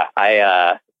 Yeah,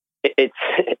 I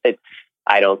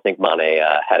don't think Mane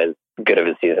had as good of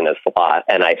a season as Salah,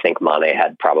 and I think Mane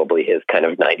had probably his kind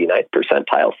of 99th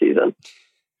percentile season.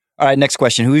 All right, next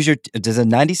question. Does a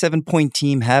 97-point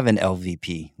team have an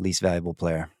LVP, least valuable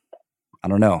player? I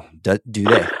don't know. Do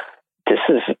they?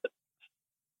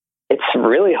 It's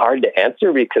really hard to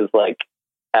answer because, like,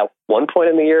 at one point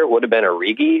in the year, it would have been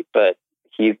Origi, but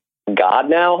he's God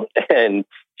now, and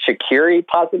Shaqiri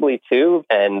possibly too.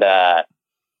 And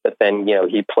but then,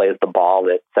 he plays the ball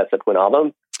that sets up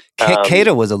Wijnaldum.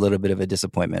 Keita was a little bit of a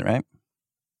disappointment, right?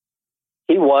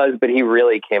 He was, but he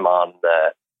really came on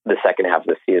the second half of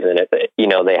the season.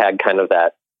 They had kind of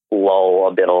that lull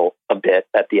a bit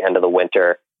at the end of the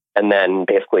winter, and then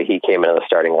basically he came into the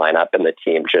starting lineup, and the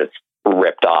team just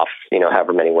ripped off,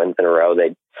 however many wins in a row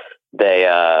they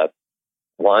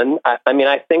won.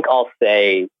 I think I'll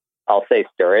say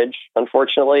Sturridge,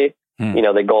 unfortunately.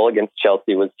 The goal against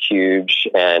Chelsea was huge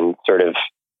and sort of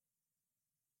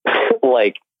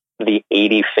like the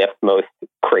 85th most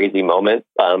crazy moment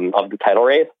of the title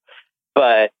race.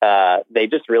 But they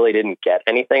just really didn't get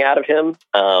anything out of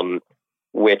him,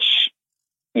 which,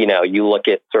 you look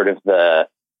at sort of the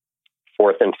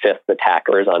fourth and fifth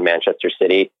attackers on Manchester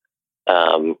City.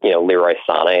 Leroy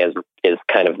Sané is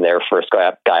kind of their first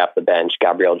guy off the bench.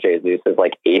 Gabriel Jesus is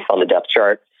like eighth on the depth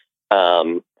chart.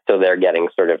 So they're getting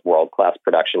sort of world-class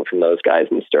production from those guys,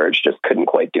 and Sturridge just couldn't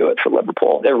quite do it for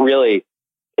Liverpool.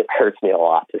 It hurts me a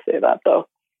lot to say that, though.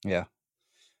 Yeah.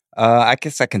 I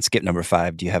guess I can skip number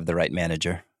 5. Do you have the right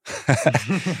manager?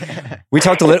 We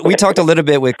talked a little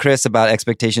bit with Chris about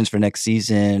expectations for next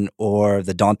season, or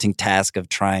the daunting task of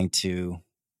trying to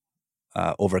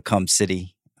overcome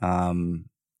City.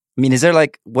 Is there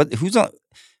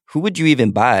who would you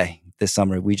even buy this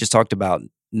summer? We just talked about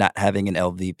not having an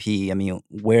LVP.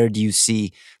 Where do you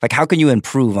see, how can you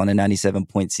improve on a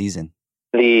 97-point season?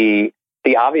 The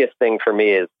obvious thing for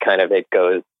me is kind of, it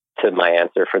goes to my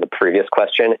answer for the previous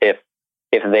question. If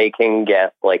they can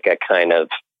get like a kind of,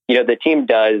 the team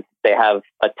they have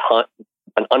a ton,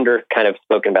 an under kind of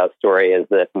spoken about story is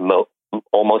that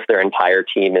almost their entire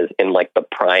team is in like the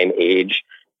prime age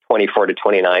 24 to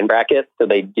 29 bracket. So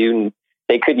they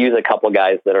could use a couple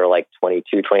guys that are like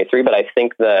 22, 23, but I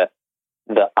think the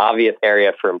obvious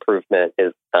area for improvement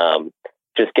is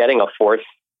just getting a fourth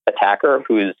attacker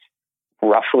who's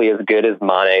roughly as good as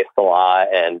Mane, Salah,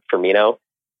 and Firmino,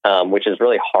 which is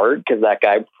really hard because that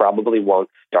guy probably won't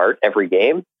start every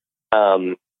game.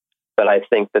 But I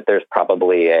think that there's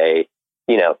probably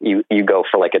you go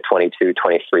for like a 22,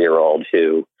 23-year-old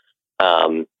who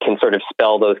can sort of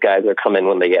spell those guys that come in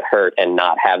when they get hurt and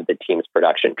not have the team's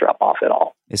production drop off at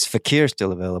all. Is Fekir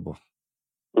still available?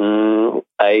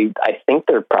 I think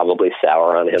they're probably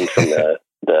sour on him from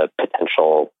the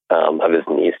potential of his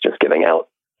knees just giving out.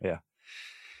 Yeah.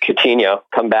 Coutinho,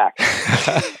 come back.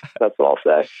 That's what I'll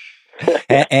say.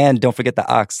 and don't forget the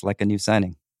Ox, like a new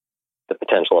signing. The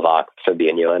potential of Ox,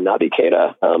 Fabinho, and Naby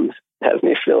Keita has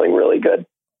me feeling really good.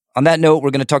 On that note,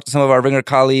 we're going to talk to some of our Ringer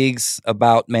colleagues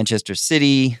about Manchester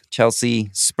City, Chelsea,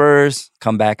 Spurs,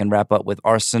 come back and wrap up with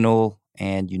Arsenal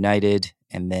and United,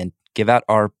 and then give out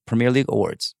our Premier League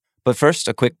awards. But first,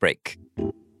 a quick break.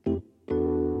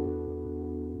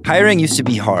 Hiring used to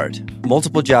be hard.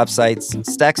 Multiple job sites,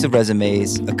 stacks of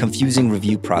resumes, a confusing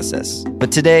review process.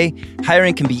 But today,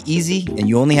 hiring can be easy, and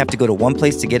you only have to go to one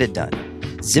place to get it done.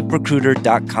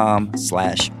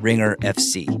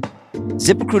 ZipRecruiter.com/RingerFC.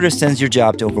 ZipRecruiter sends your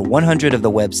job to over 100 of the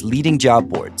web's leading job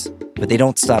boards, but they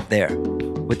don't stop there.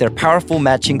 With their powerful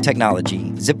matching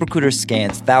technology, ZipRecruiter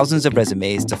scans thousands of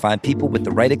resumes to find people with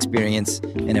the right experience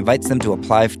and invites them to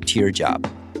apply to your job.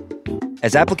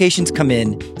 As applications come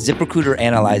in, ZipRecruiter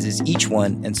analyzes each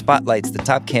one and spotlights the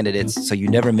top candidates so you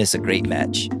never miss a great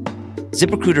match.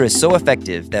 ZipRecruiter is so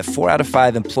effective that 4 out of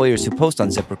 5 employers who post on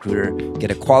ZipRecruiter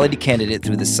get a quality candidate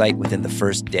through the site within the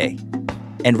first day.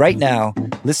 And right now,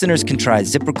 listeners can try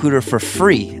ZipRecruiter for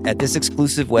free at this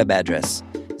exclusive web address,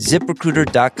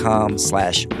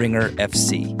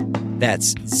 ZipRecruiter.com/RingerFC.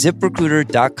 That's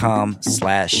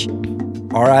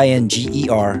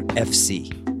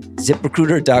ZipRecruiter.com/RingerFC.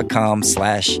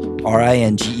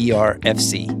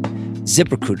 ZipRecruiter.com/RingerFC.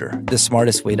 ZipRecruiter, the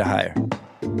smartest way to hire.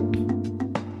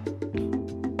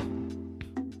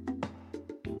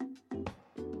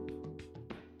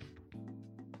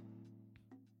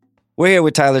 We're here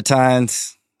with Tyler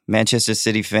Tynes, Manchester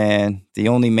City fan, the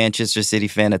only Manchester City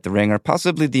fan at the Ringer,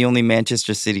 possibly the only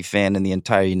Manchester City fan in the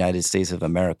entire United States of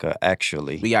America,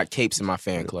 actually. We got capes in my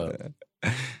fan club.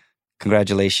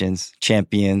 Congratulations,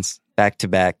 champions,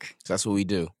 back-to-back. That's what we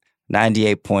do.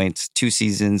 98 points, 2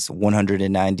 seasons,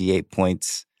 198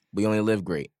 points. We only live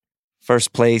great.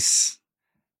 First place,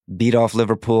 beat off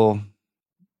Liverpool.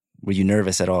 Were you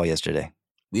nervous at all yesterday?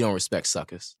 We don't respect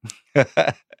suckers.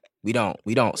 We don't.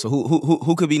 So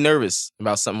who could be nervous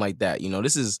about something like that? You know,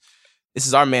 this is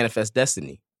our manifest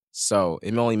destiny. So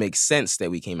it only makes sense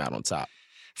that we came out on top.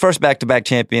 First back-to-back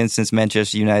champions since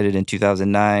Manchester United in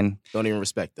 2009. Don't even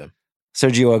respect them.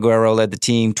 Sergio Aguero led the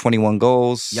team, 21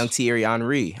 goals. Young Thierry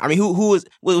Henry. I mean, what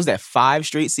was that, 5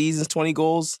 straight seasons, 20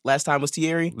 goals? Last time was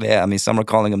Thierry? Yeah, I mean, some are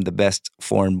calling him the best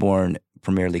foreign-born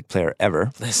Premier League player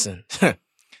ever. Listen.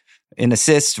 In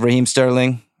assists, Raheem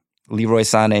Sterling, Leroy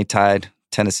Sané tied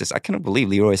 10 assists. I couldn't believe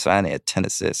Leroy Sané had 10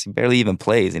 assists. He barely even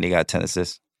plays, and he got 10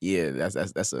 assists. Yeah,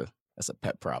 that's a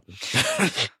pet problem.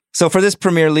 So for this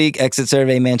Premier League Exit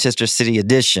Survey Manchester City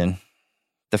edition,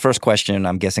 the first question,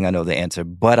 I'm guessing I know the answer,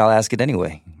 but I'll ask it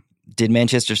anyway. Did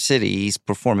Manchester City's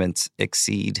performance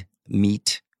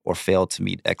meet, or fail to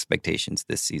meet expectations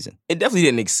this season? It definitely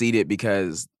didn't exceed it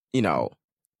because, you know,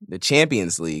 the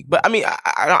Champions League. But I mean,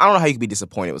 I don't know how you could be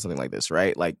disappointed with something like this,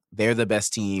 right? Like, they're the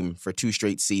best team for 2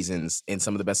 straight seasons in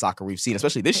some of the best soccer we've seen,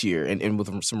 especially this year, and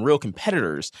with some real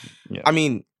competitors. Yeah. I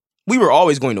mean, we were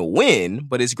always going to win,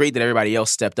 but it's great that everybody else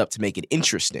stepped up to make it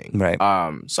interesting. Right.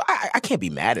 So I can't be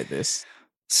mad at this.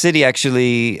 City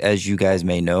actually, as you guys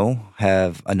may know,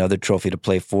 have another trophy to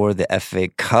play for, the FA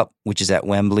Cup, which is at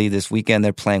Wembley this weekend.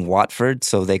 They're playing Watford,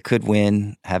 so they could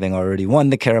win, having already won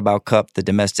the Carabao Cup, the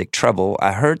domestic treble.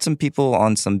 I heard some people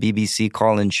on some BBC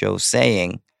call-in shows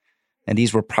saying, and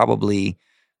these were probably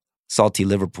salty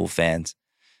Liverpool fans,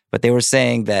 but they were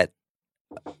saying that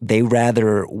they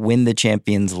rather win the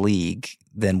Champions League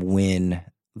than win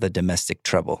the domestic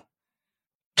treble.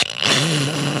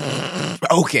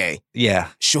 Okay. Yeah.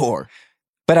 Sure.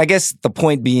 But I guess the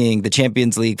point being the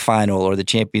Champions League final or the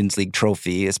Champions League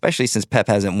trophy, especially since Pep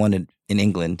hasn't won it in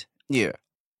England. Yeah.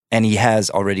 And he has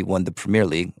already won the Premier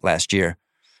League last year.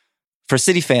 For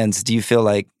City fans, do you feel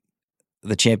like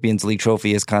the Champions League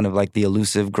trophy is kind of like the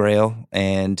elusive grail?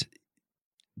 And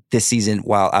this season,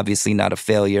 while obviously not a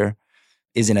failure,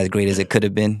 isn't as great as it could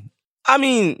have been? I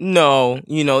mean, no.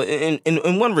 You know,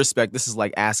 in one respect, this is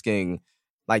like asking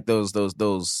like those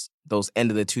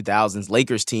end of the 2000s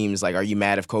Lakers teams, like, are you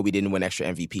mad if Kobe didn't win extra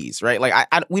MVPs, right? Like,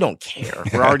 we don't care.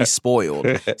 We're already spoiled.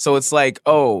 So it's like,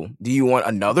 oh, do you want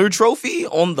another trophy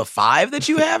on the 5 that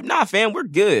you have? Nah, fam, we're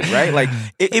good, right? Like,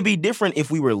 it'd be different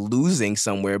if we were losing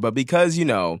somewhere, but because, you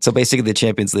know. So basically the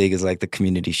Champions League is like the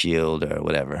Community Shield or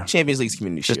whatever. Champions League's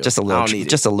Community Shield. Just a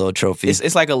little trophy.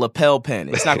 It's like a lapel pin.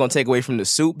 It's not going to take away from the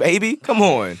soup, baby. Come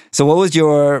on. So what was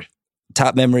your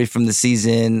top memory from the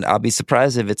season. I'll be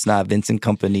surprised if it's not Vincent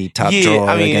Kompany top drawer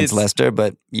against Leicester,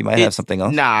 but you might have something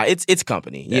else. Nah, it's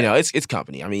Kompany. Yeah. You know, it's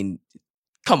Kompany. I mean,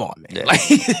 come on, man. Yeah.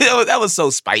 Like that was so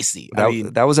spicy.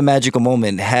 That was a magical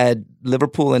moment. Had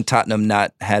Liverpool and Tottenham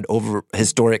not had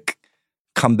historic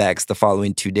comebacks the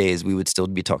following 2 days, we would still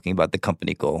be talking about the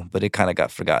Kompany goal, but it kind of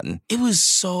got forgotten. It was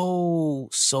so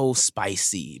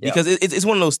spicy because it's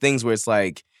one of those things where it's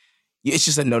like, it's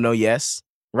just a no, yes,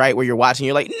 right? Where you're watching,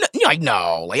 you're like,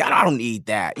 no, like I don't need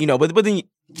that, you know. But then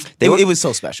it was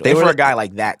so special. They were a guy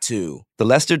like that too. The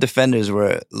Leicester defenders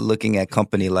were looking at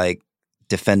Kompany like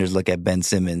defenders look at Ben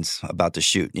Simmons about to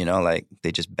shoot, you know, like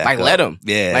they just back up. Let him,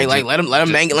 yeah, let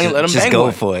him bang, just bang go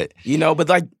one. for it, you know. But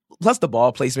like, plus the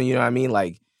ball placement, you know what I mean?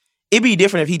 Like, it'd be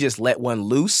different if he just let one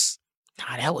loose.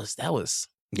 Nah, that was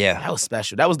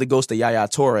special. That was the ghost of Yaya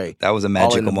Toure. That was a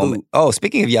magical moment. Oh,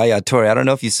 speaking of Yaya Toure, I don't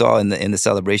know if you saw in the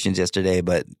celebrations yesterday,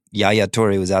 but Yaya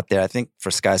Toure was out there, I think, for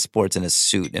Sky Sports in a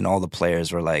suit, and all the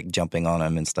players were like jumping on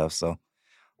him and stuff. So I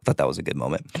thought that was a good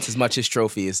moment. It's as much his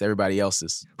trophy as everybody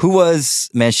else's. Who was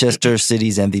Manchester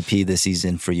City's MVP this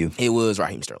season for you? It was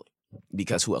Raheem Sterling.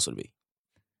 Because who else would it be?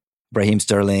 Raheem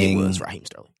Sterling. It was Raheem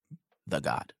Sterling. The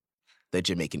God. The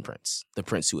Jamaican prince. The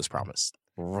prince who was promised.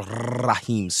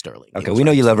 Raheem Sterling. Okay, we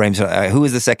know you love Raheem Sterling. Who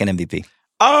is the second MVP?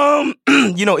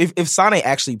 You know, if Sane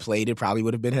actually played, it probably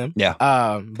would have been him. Yeah.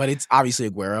 But it's obviously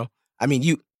Aguero. I mean,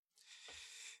 he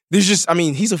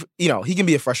can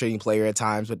be a frustrating player at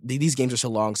times, but these games are so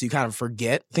long, so you kind of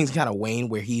forget. Things kind of wane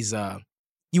where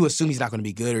you assume he's not going to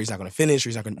be good, or he's not going to finish, or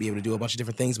he's not going to be able to do a bunch of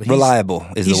different things. But reliable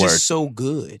is the word. He's just so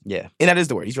good. Yeah. And that is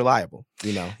the word. He's reliable.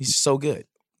 You know, he's just so good.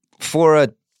 For a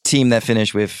team that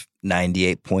finished with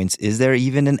 98 points, is there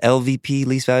even an LVP,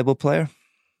 least valuable player?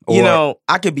 Or, you know,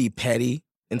 I could be petty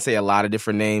and say a lot of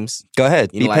different names. Go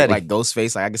ahead, be petty. Like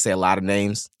Ghostface. Like I could say a lot of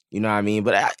names. You know what I mean?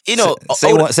 But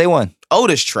say one.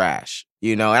 Oda's trash.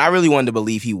 You know, and I really wanted to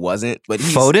believe he wasn't, but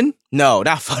he's Foden? No,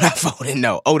 not Foden.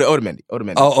 No, Otamendi. Oh,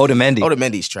 Otamendi.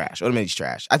 Otamendi's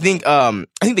trash. I think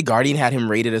the Guardian had him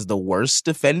rated as the worst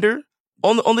defender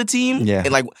on the team. Yeah,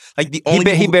 and like the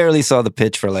only he barely saw the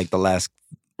pitch for like the last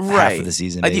half of the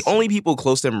season. Like the only people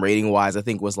close to him rating wise, I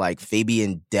think, was like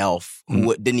Fabian Delph,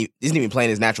 who isn't even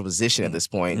playing his natural position at this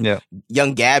point. Yeah,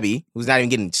 young Gabby, who's not even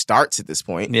getting starts at this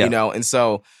point. Yeah. You know, and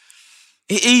so.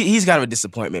 He's kind of a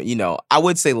disappointment, you know. I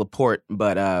would say Laporte,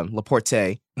 but Laporte,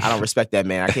 I don't respect that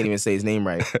man. I can't even say his name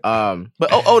right.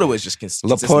 But Oda was just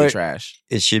consistently trash.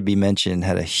 It should be mentioned,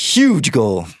 had a huge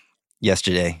goal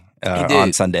yesterday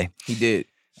on Sunday. He did.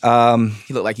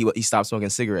 He looked like he stopped smoking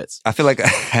cigarettes. I feel like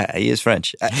he is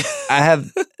French. I have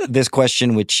this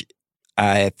question, which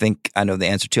I think I know the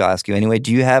answer to. I'll ask you anyway.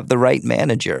 Do you have the right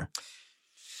manager?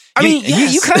 I mean,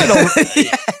 yes. You kind of don't.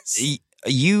 Yes.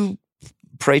 You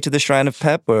pray to the shrine of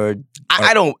Pep, or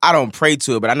I don't pray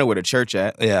to it, but I know where the church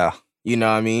at. Yeah, you know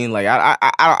what I mean. Like I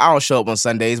don't show up on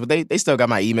Sundays, but they still got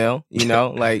my email. You know,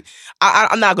 like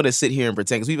I'm not going to sit here and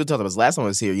pretend, because we've been talking about this last time I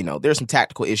was here. You know, there's some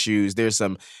tactical issues, there's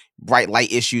some bright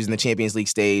light issues in the Champions League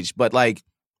stage, but like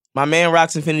my man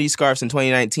rocks Infinity Scarves in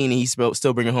 2019, and he's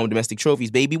still bringing home domestic trophies,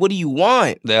 baby. What do you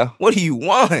want? Yeah, what do you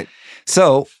want?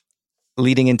 So,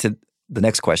 leading into the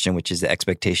next question, which is the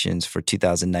expectations for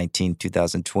 2019,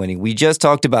 2020. We just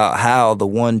talked about how the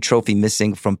one trophy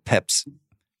missing from Pep's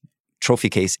trophy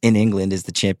case in England is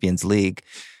the Champions League.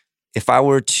 If I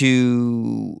were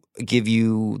to give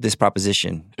you this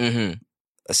proposition,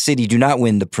 a City do not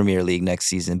win the Premier League next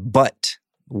season, but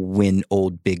win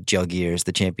old big jug years,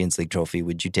 the Champions League trophy,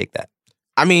 would you take that?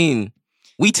 I mean,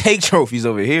 we take trophies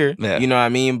over here, you know what I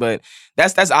mean? But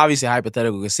that's obviously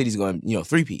hypothetical, because City's going,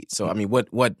 three-peat. So I mean,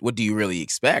 what do you really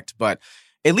expect? But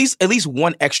at least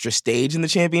one extra stage in the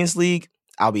Champions League,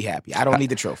 I'll be happy. I don't need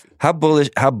the trophy. How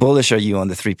bullish are you on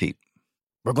the three-peat?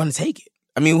 We're going to take it.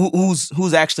 I mean,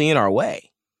 who's actually in our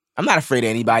way? I'm not afraid of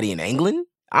anybody in England.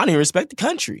 I don't even respect the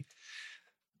country.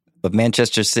 But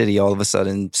Manchester City all of a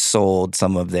sudden sold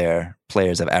some of their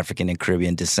players of African and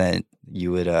Caribbean descent.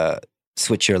 You would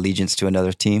switch your allegiance to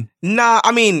another team? Nah,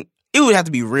 I mean, it would have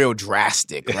to be real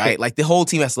drastic, right? Like the whole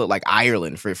team has to look like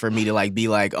Ireland for me to like be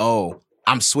like, oh,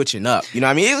 I'm switching up. You know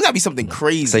what I mean? It would have to be something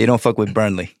crazy. So you don't fuck with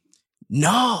Burnley?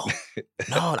 No,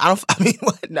 I don't. I mean,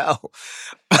 what? No,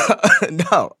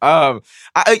 no.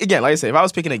 Again, like I said, if I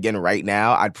was picking again right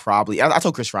now, I'd probably. I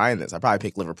told Chris Ryan this. I'd probably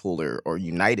pick Liverpool or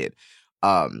United.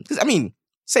 Because I mean,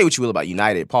 say what you will about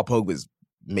United, Paul Pogba is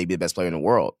maybe the best player in the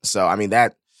world. So I mean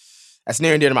that's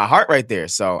near and dear to my heart right there.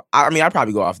 So I mean, I'd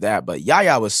probably go off that. But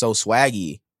Yaya was so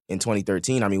swaggy in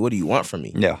 2013. I mean, what do you want from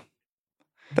me? Yeah,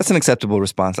 that's an acceptable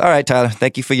response. All right, Tyler.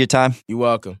 Thank you for your time. You're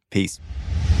welcome. Peace.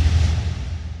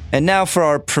 And now for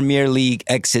our Premier League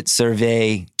exit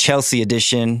survey, Chelsea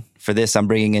edition. For this, I'm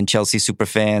bringing in Chelsea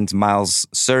superfans Miles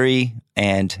Surrey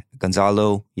and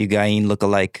Gonzalo Higuain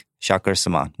lookalike Shakir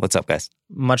Saman. What's up, guys?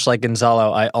 Much like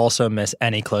Gonzalo, I also miss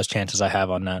any close chances I have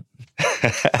on net.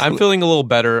 I'm feeling a little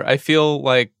better. I feel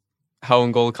like how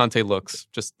N'Golo Kante looks,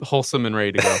 just wholesome and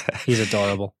ready to go. He's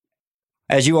adorable.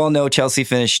 As you all know, Chelsea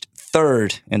finished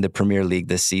third in the Premier League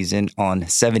this season on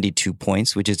 72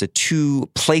 points, which is a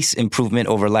 2-place improvement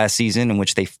over last season, in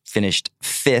which they finished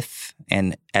fifth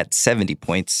and at 70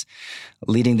 points.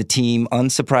 Leading the team,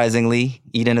 unsurprisingly,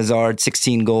 Eden Hazard,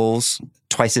 16 goals,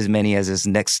 twice as many as his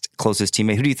next closest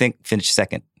teammate. Who do you think finished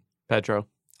second? Pedro.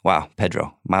 Wow,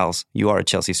 Pedro. Miles, you are a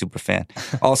Chelsea superfan.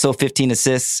 Also 15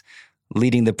 assists,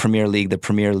 leading the Premier League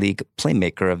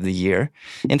Playmaker of the Year.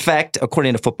 In fact,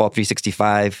 according to Football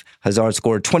 365, Hazard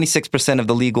scored 26% of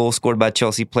the league goals scored by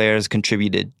Chelsea players,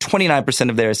 contributed 29%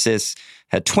 of their assists,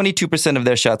 had 22% of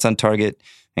their shots on target,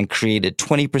 and created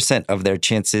 20% of their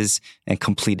chances and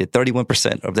completed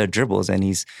 31% of their dribbles. And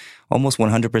he's almost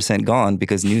 100% gone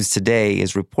because News Today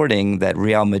is reporting that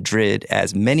Real Madrid,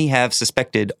 as many have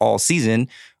suspected all season,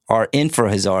 are in for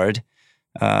Hazard.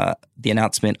 The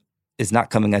announcement is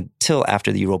not coming until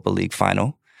after the Europa League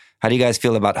final. How do you guys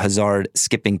feel about Hazard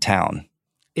skipping town?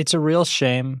 It's a real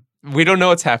shame. We don't know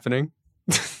what's happening.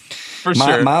 For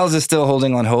sure. Miles is still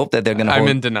holding on hope that they're going to I'm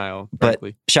in denial,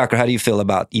 frankly. But Shakir, how do you feel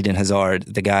about Eden Hazard,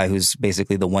 the guy who's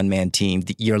basically the one-man team,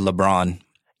 your LeBron?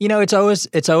 You know, it's always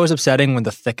upsetting when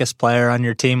the thickest player on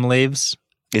your team leaves.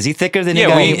 Is he thicker than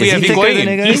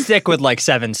Higuain? He's thick with like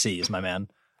 7 C's, my man.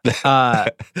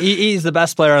 He's the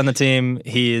best player on the team.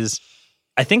 He's,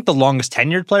 I think, the longest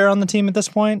tenured player on the team at this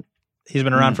point. He's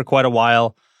been around for quite a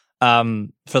while. For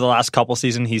the last couple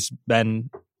seasons, he's been,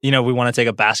 we want to take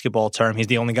a basketball term. He's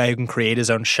the only guy who can create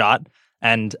his own shot.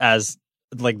 And as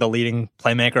like the leading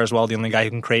playmaker as well, the only guy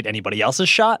who can create anybody else's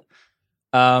shot.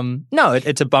 No,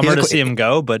 it's a bummer to see him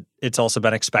go, but it's also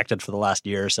been expected for the last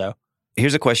year or so.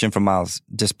 Here's a question from Miles.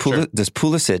 Does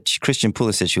Pulisic, Christian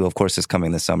Pulisic, who of course is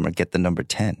coming this summer, get the number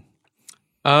 10?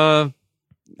 Or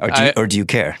do you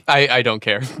care? I don't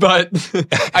care, but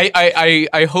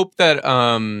I hope that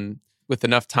with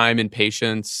enough time and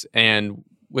patience, and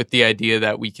with the idea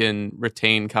that we can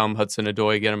retain Callum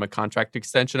Hudson-Odoi, get him a contract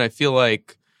extension, I feel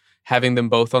like having them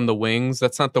both on the wings,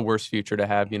 that's not the worst future to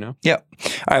have, Yeah. All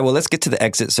right, well, let's get to the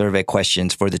exit survey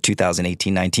questions for the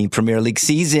 2018-19 Premier League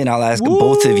season. I'll ask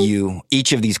both of you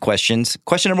each of these questions.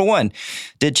 Question number 1,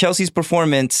 did Chelsea's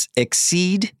performance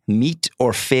exceed, meet,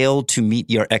 or fail to meet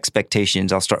your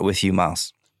expectations? I'll start with you,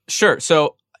 Miles. Sure.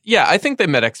 So, yeah, I think they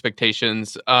met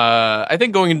expectations. I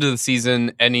think going into the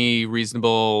season, any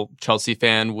reasonable Chelsea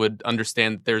fan would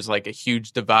understand that there's like a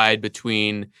huge divide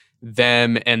between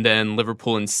them and then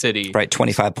Liverpool and City. Right,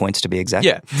 25 points to be exact.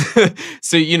 Yeah.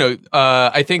 So,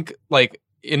 I think like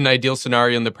in an ideal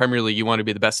scenario in the Premier League, you want to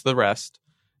be the best of the rest,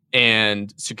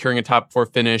 and securing a top 4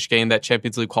 finish, getting that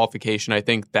Champions League qualification. I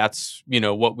think that's,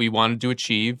 what we wanted to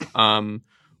achieve.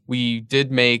 We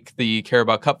did make the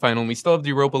Carabao Cup final, and we still have the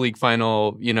Europa League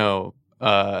final, in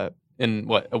a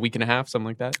week and a half, something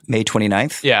like that. May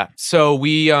 29th. Yeah. So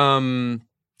we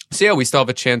still have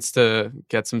a chance to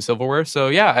get some silverware. So,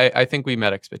 yeah, I think we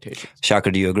met expectations.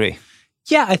 Shakir, do you agree?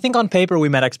 Yeah, I think on paper we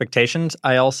met expectations.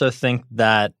 I also think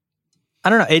that, I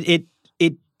don't know,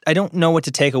 I don't know what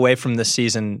to take away from this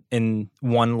season in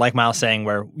one, like Miles saying,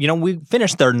 where, we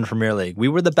finished third in the Premier League. We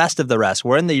were the best of the rest.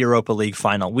 We're in the Europa League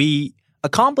final. We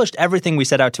accomplished everything we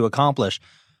set out to accomplish.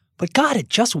 But God, it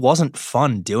just wasn't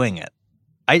fun doing it.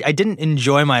 I didn't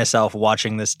enjoy myself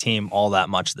watching this team all that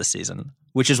much this season,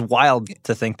 which is wild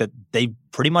to think that they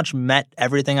pretty much met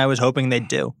everything I was hoping they'd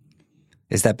do.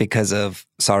 Is that because of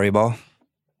Sarri ball?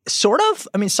 Sort of.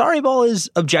 I mean, Sarri ball is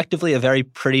objectively a very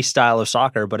pretty style of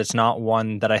soccer, but it's not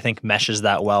one that I think meshes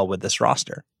that well with this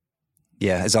roster.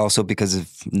 Yeah, it's also because of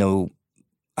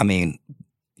Higuain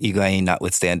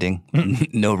notwithstanding,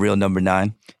 no real number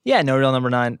 9. Yeah, no real number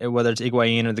 9, whether it's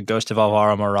Higuain or the ghost of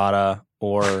Alvaro Morata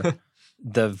or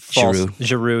the false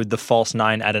Giroud, the false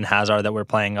 9 Eden Hazard that we're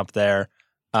playing up there.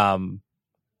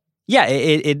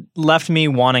 It left me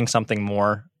wanting something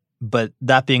more. But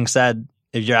that being said,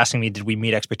 if you're asking me, did we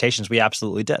meet expectations? We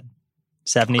absolutely did.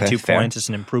 72 points is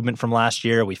an improvement from last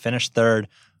year. We finished third.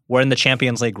 We're in the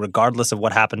Champions League regardless of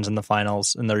what happens in the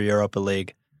finals in the Europa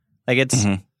League. Like it's,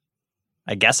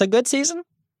 I guess, a good season.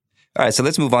 All right, so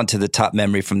let's move on to the top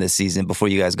memory from this season. Before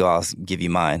you guys go, I'll give you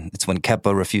mine. It's when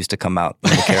Kepa refused to come out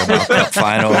in the Carabao Cup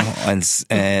final, and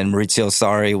Maurizio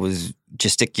Sarri was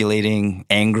gesticulating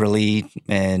angrily,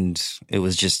 and it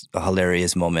was just a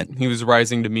hilarious moment. He was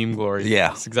rising to meme glory. Yeah,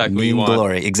 that's exactly what you meme want.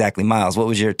 glory. Exactly. Miles, what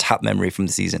was your top memory from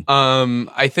the season?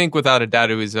 I think without a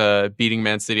doubt it was beating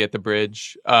Man City at the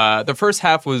Bridge. The first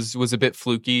half was a bit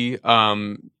fluky.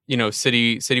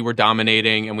 City were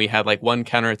dominating, and we had like one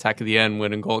counterattack at the end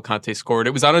when N'Golo Kante scored.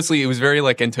 It was very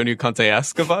like Antonio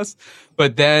Conte-esque of us.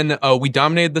 But then we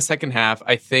dominated the second half.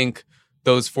 I think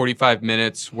those 45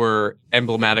 minutes were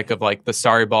emblematic of like the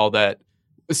Sarri ball that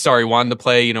Sarri wanted to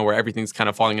play, where everything's kind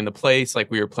of falling into place.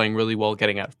 Like we were playing really well,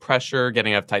 getting out of pressure,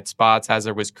 getting out of tight spots.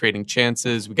 Hazard was creating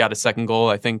chances. We got a second goal,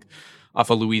 I think,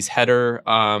 off a Luis header.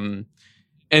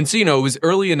 And so, it was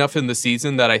early enough in the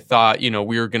season that I thought, we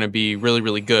were going to be really,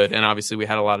 really good. And obviously we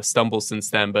had a lot of stumbles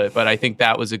since then. But I think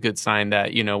that was a good sign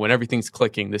that, when everything's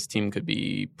clicking, this team could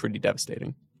be pretty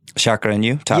devastating. Shaka, and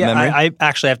you? Top memory? I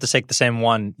actually have to take the same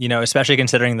one, especially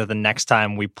considering that the next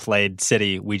time we played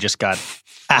City, we just got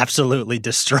absolutely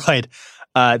destroyed.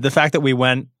 The fact that we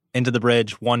went into the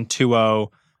Bridge 1-2-0,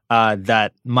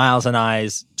 that Miles and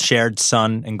I's shared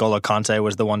son, N'Golo Kante,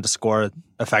 was the one to score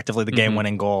effectively the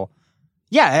game-winning goal.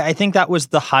 Yeah, I think that was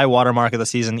the high watermark of the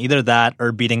season. Either that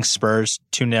or beating Spurs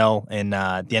 2-0 in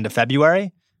the end of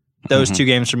February. Those two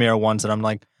games for me are ones that I'm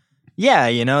like, yeah,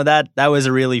 that was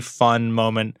a really fun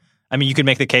moment. I mean, you could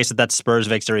make the case that Spurs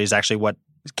victory is actually what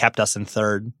kept us in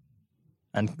third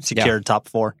and secured top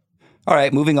four. All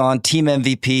right, moving on. Team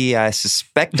MVP. I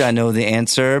suspect I know the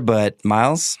answer, but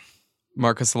Miles?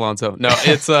 Marcos Alonso. No,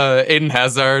 it's Eden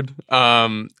Hazard.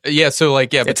 It's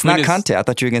not Conte. I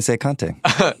thought you were going to say Conte.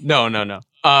 No.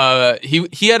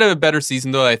 He had a better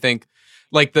season though. I think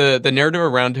like the narrative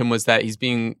around him was that he's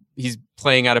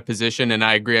playing out of position, and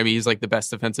I agree. I mean, he's like the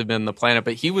best defensive man on the planet,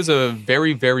 but he was a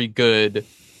very, very good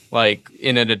like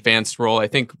in an advanced role. I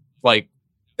think like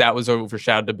that was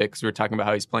overshadowed a bit because we were talking about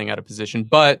how he's playing out of position,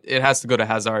 but it has to go to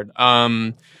Hazard.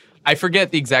 I forget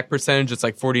the exact percentage. It's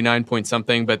like 49 point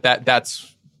something, but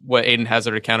that's what Eden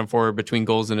Hazard accounted for between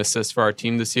goals and assists for our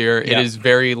team this year. Yep. It is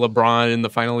very LeBron in the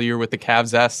final year with the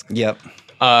Cavs-esque. Yep.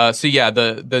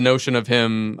 The notion of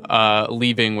him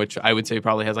leaving, which I would say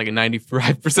probably has like a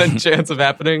 95% chance of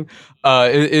happening,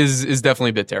 is definitely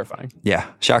a bit terrifying. Yeah.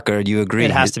 Shaka, do you agree?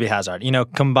 It has to be Hazard.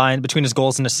 Combined between his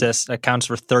goals and assists, accounts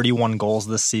for 31 goals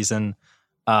this season.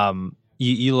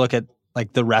 You look at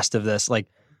like the rest of this, like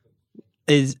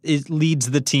it leads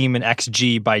the team in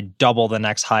XG by double the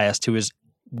next highest, who is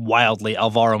wildly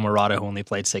Alvaro Morata, who only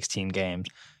played 16 games.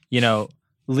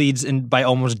 Leads in by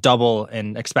almost double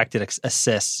in expected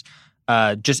assists.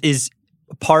 Just is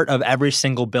part of every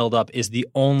single build-up, is the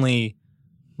only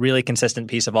really consistent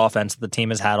piece of offense the team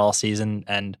has had all season.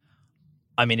 And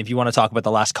I mean, if you want to talk about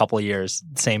the last couple of years,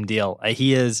 same deal.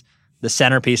 He is the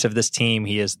centerpiece of this team.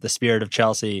 He is the spirit of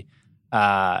Chelsea.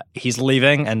 He's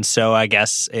leaving, and so I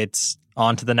guess it's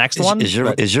on to the next one. Is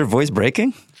your voice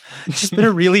breaking? It's just been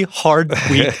a really hard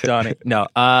week, Donnie. No,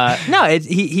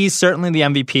 he's certainly the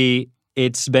MVP.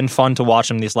 It's been fun to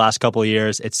watch him these last couple of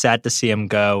years. It's sad to see him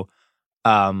go.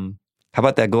 How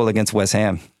about that goal against West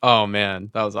Ham? Oh,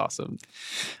 man, that was awesome.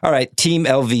 All right, team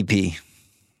LVP.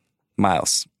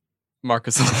 Miles.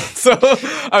 Marcos Alonso.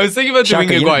 I was thinking about doing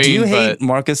Higuain. Do you hate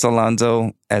Marcos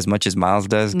Alonso as much as Miles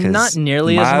does? Not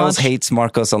nearly as much. Miles hates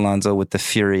Marcos Alonso with the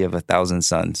fury of 1,000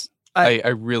 suns. I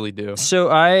really do. So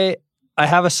I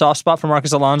have a soft spot for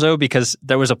Marcos Alonso because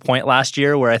there was a point last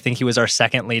year where I think he was our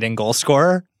second leading goal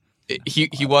scorer. He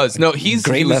was. No, he was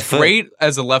great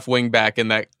as a left wing back in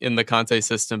the Conte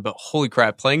system, but holy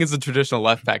crap, playing as a traditional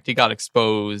left back, he got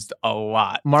exposed a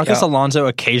lot. Marcos Alonso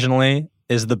occasionally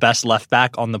is the best left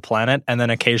back on the planet, and then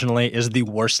occasionally is the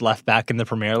worst left back in the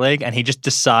Premier League, and he just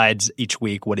decides each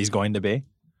week what he's going to be.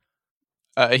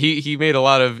 He made a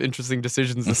lot of interesting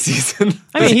decisions this season.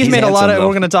 I mean, he's made a lot of. We're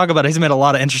going to talk about it. He's made a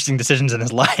lot of interesting decisions in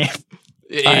his life.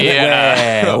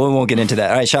 Yeah, we won't get into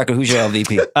that. All right, Shaka, who's your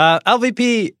LVP?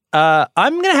 LVP.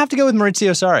 I'm going to have to go with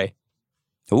Maurizio Sarri.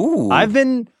 Ooh, I've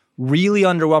been really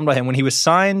underwhelmed by him when he was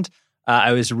signed.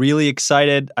 I was really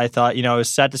excited. I thought, I was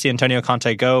sad to see Antonio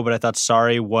Conte go, but I thought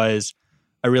Sarri was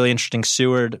a really interesting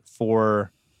steward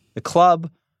for the club.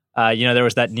 There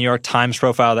was that New York Times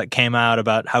profile that came out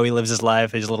about how he lives his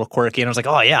life. He's a little quirky. And I was like,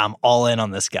 oh, yeah, I'm all in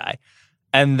on this guy.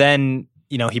 And then,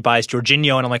 he buys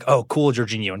Jorginho, and I'm like, oh, cool,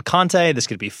 Jorginho and Conte. This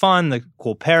could be fun, the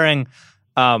cool pairing.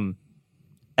 And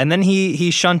then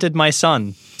he shunted my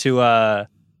son to a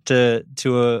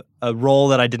role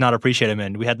that I did not appreciate him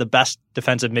in. We had the best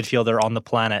defensive midfielder on the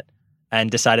planet and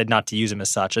decided not to use him as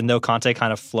such. And though Conte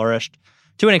kind of flourished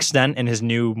to an extent in his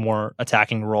new, more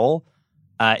attacking role,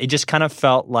 it just kind of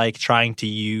felt like trying to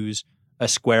use a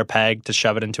square peg to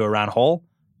shove it into a round hole.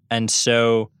 And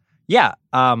so,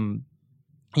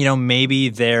 maybe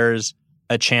there's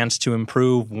a chance to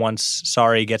improve once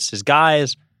Sarri gets his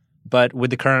guys. But with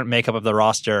the current makeup of the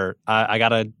roster, I got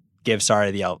to give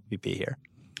Sarri the LVP here.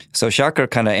 So Shaka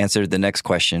kind of answered the next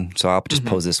question. So I'll just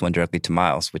pose this one directly to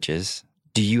Miles, which is,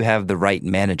 do you have the right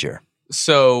manager?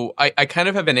 So I kind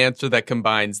of have an answer that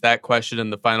combines that question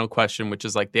and the final question, which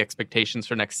is like the expectations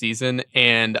for next season.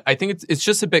 And I think it's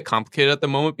just a bit complicated at the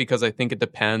moment because I think it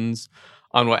depends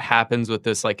on what happens with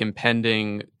this like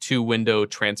impending 2-window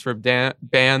transfer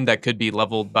ban that could be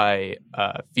leveled by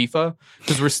FIFA,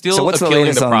 because we're still so what's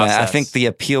appealing the the process. That? I think the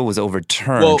appeal was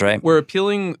overturned, right? We're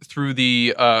appealing through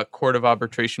the Court of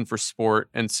Arbitration for Sport,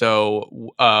 and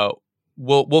so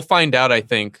we'll find out, I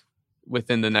think,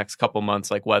 within the next couple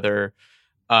months, like whether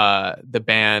the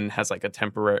ban has like a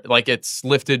temporary, like it's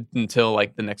lifted until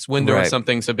like the next window or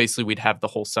something. So basically we'd have the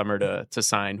whole summer to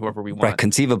sign whoever we want. Right.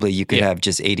 Conceivably, you could have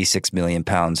just 86 million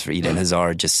pounds for Eden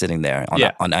Hazard just sitting there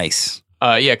on ice.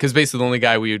 Because basically the only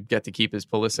guy we would get to keep is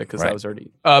Pulisic because that was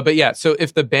already. But yeah, so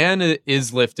if the ban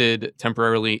is lifted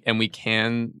temporarily and we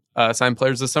can sign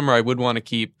players this summer, I would want to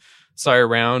keep Sarri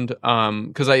around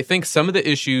because I think some of the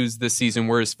issues this season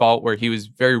were his fault, where he was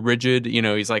very rigid.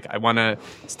 He's like, I want to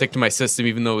stick to my system,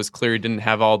 even though it was clear he didn't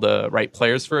have all the right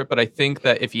players for it. But I think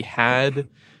that if he had,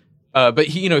 but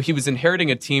he was inheriting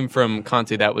a team from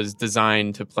Conte that was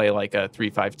designed to play like a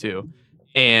 3-5-2,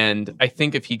 and I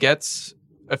think if he gets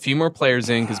a few more players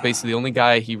in, because basically the only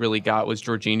guy he really got was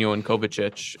Jorginho and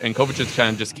Kovacic, and Kovacic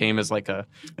kind of just came as like a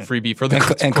freebie for the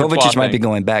and Kovacic might be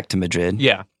going back to Madrid.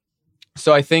 Yeah.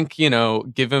 So I think,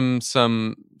 give him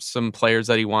some players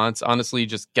that he wants. Honestly,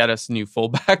 just get us new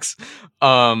fullbacks.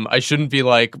 I shouldn't be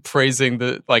like praising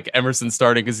the like Emerson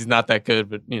starting because he's not that good,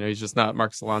 but he's just not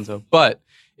Marcos Alonso. But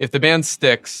if the ban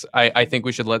sticks, I think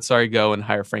we should let Sarri go and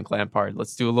hire Frank Lampard.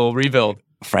 Let's do a little rebuild.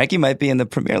 Frankie might be in the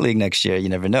Premier League next year. You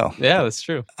never know. Yeah, that's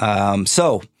true.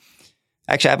 So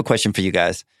actually, I have a question for you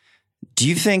guys. Do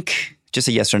you think, just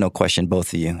a yes or no question,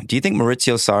 both of you, do you think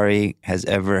Maurizio Sarri has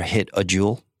ever hit a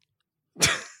jewel?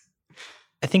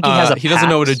 I think he has a He doesn't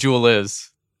know what a jewel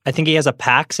is. I think he has a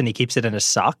Pax and he keeps it in his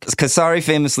sock. Because Sarri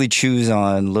famously chews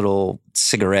on little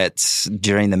cigarettes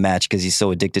during the match because he's so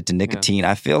addicted to nicotine.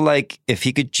 I feel like if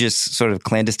he could just sort of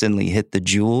clandestinely hit the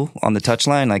jewel on the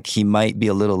touchline, like he might be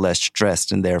a little less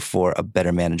stressed and therefore a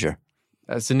better manager.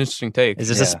 That's an interesting take. Is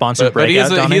this a sponsored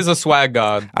breakout, but he is a swag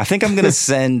god. I think I'm going to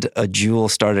send a jewel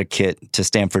starter kit to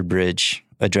Stamford Bridge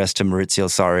addressed to Maurizio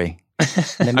Sarri.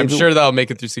 I'm sure that'll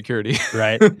make it through security.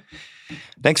 Right.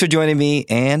 Thanks for joining me,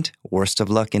 and worst of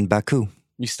luck in Baku.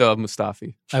 You still have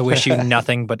Mustafi. I wish you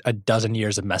nothing but a dozen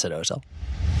years of Mesut Ozil.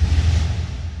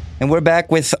 And we're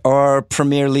back with our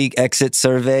Premier League exit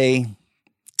survey,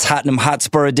 Tottenham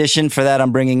Hotspur edition. For that,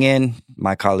 I'm bringing in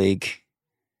my colleague,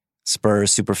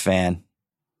 Spurs superfan,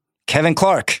 Kevin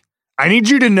Clark. I need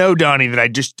you to know, Donnie,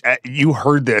 that you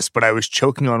heard this, but I was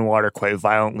choking on water quite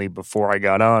violently before I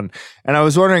got on. And I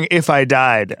was wondering if I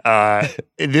died,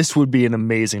 this would be an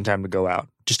amazing time to go out.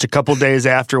 Just a couple days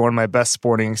after one of my best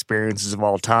sporting experiences of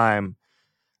all time,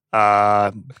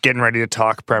 getting ready to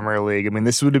talk Premier League. I mean,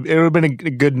 it would have been a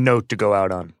good note to go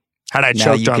out on. Had I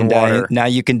choked on water. Now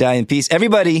you can die in peace.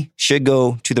 Everybody should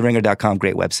go to theringer.com,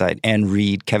 great website, and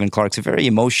read Kevin Clark's very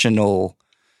emotional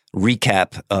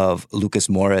recap of Lucas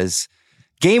Moura's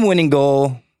game-winning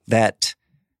goal that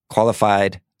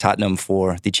qualified Tottenham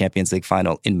for the Champions League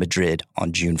final in Madrid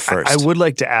on June 1st. I would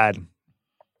like to add,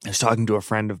 I was talking to a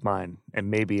friend of mine and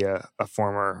maybe a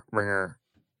former Ringer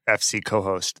FC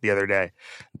co-host the other day,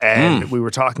 and we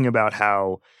were talking about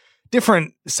how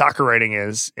different soccer writing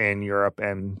is in Europe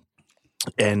and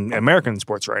American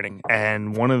sports writing.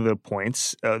 And one of the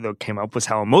points that came up was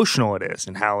how emotional it is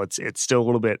and how it's still a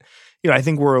little bit, I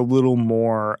think we're a little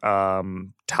more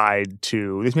tied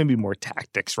to, there's maybe more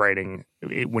tactics writing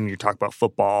when you talk about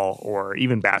football or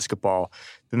even basketball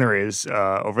than there is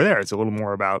over there. It's a little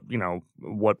more about,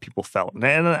 what people felt.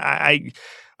 And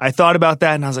I thought about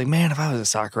that and I was like, man, if I was a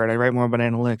soccer writer, I'd write more about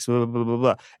analytics, blah, blah, blah,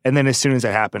 blah. And then as soon as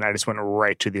that happened, I just went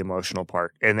right to the emotional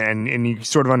part. And you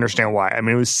sort of understand why. I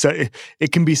mean,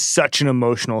 it can be such an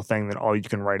emotional thing that all you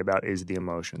can write about is the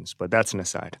emotions. But that's an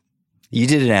aside. You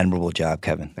did an admirable job,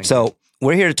 Kevin. So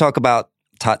we're here to talk about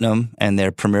Tottenham and their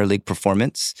Premier League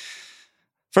performance.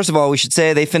 First of all, we should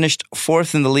say they finished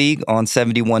fourth in the league on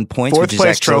 71 points. Fourth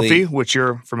place trophy, which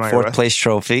you're familiar with. Fourth place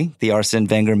trophy, the Arsene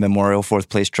Wenger Memorial fourth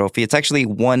place trophy. It's actually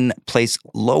one place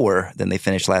lower than they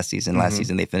finished last season. Last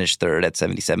season, they finished third at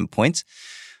 77 points.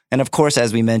 And of course,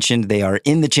 as we mentioned, they are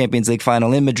in the Champions League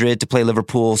final in Madrid to play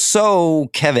Liverpool. So,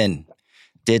 Kevin,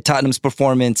 did Tottenham's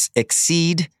performance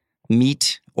exceed,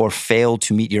 meet, or fail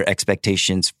to meet your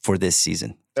expectations for this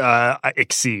season?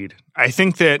 Exceed. I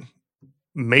think that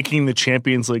making the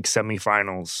Champions League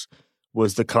semifinals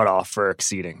was the cutoff for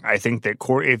exceeding. I think that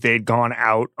if they'd gone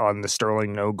out on the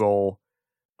Sterling no goal,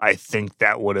 I think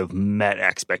that would have met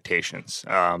expectations.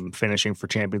 Finishing for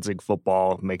Champions League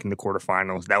football, making the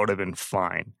quarterfinals, that would have been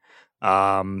fine.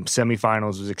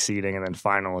 Semifinals was exceeding, and then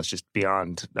final is just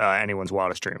beyond anyone's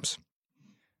wildest dreams.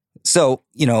 So,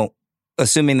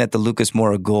 assuming that the Lucas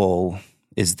Moura goal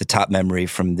is the top memory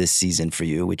from this season for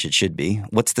you, which it should be,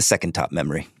 what's the second top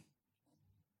memory?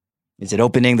 Is it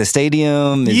opening the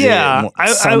stadium? Is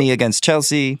it sunny against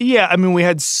Chelsea? Yeah, I mean, we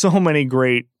had so many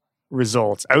great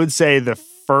results. I would say the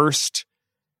first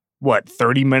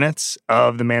 30 minutes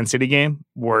of the Man City game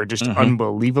were just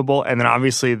unbelievable, and then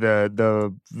obviously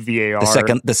the VAR,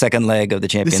 the second leg of the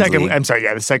Champions League.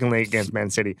 The second leg against Man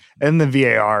City, and the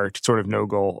VAR sort of no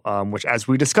goal, which, as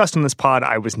we discussed in this pod,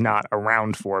 I was not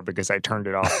around for because I turned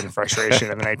it off in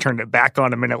frustration, and then I turned it back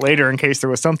on a minute later in case there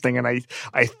was something, and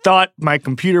I thought my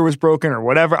computer was broken or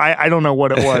whatever. I don't know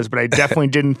what it was, but I definitely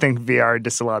didn't think VAR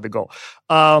disallowed the goal.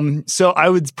 So I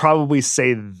would probably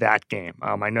say that game.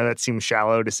 I know that seems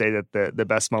shallow to say that the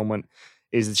best moment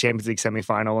is the Champions League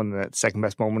semifinal and the second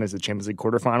best moment is the Champions League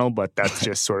quarterfinal, but that's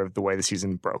just sort of the way the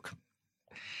season broke.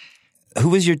 Who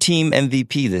was your team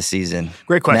MVP this season?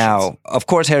 Great question. Now, of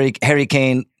course, Harry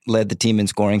Kane led the team in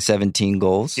scoring 17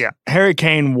 goals. Yeah, Harry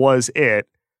Kane was it.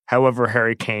 However,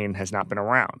 Harry Kane has not been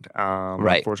around.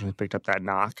 Right. Unfortunately, picked up that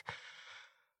knock.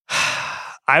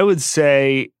 I would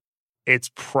say it's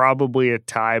probably a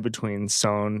tie between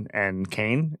Son and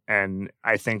Kane, and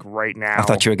I think right now... I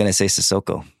thought you were going to say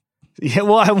Sissoko. Yeah,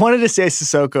 well, I wanted to say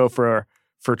Sissoko for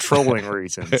trolling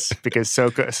reasons because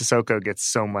Sissoko gets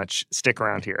so much stick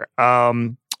around here.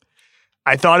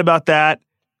 I thought about that.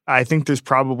 I think there's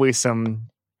probably some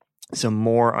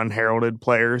more unheralded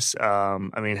players.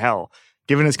 I mean, hell,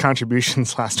 given his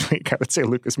contributions last week, I would say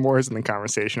Lucas Moura is in the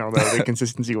conversation, although the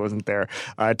consistency wasn't there.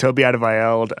 Toby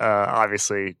Alderweireld,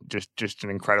 obviously just an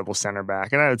incredible center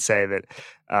back. And I would say that,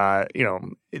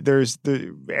 there's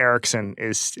the Eriksen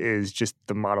is just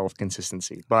the model of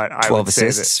consistency. But I 12 would say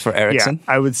assists for Eriksen?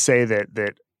 Yeah, I would say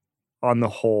that on the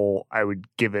whole, I would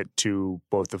give it to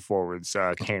both the forwards,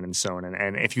 Kane and Son.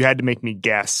 And if you had to make me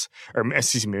guess, or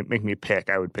make me pick,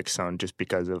 I would pick Son just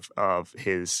because of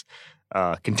his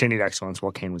continued excellence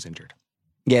while Kane was injured.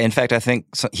 Yeah, in fact, I think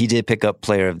he did pick up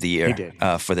Player of the Year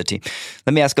for the team.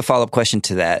 Let me ask a follow-up question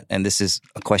to that, and this is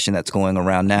a question that's going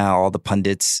around now, all the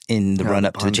pundits in the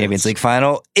run-up to the Champions League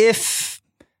final. If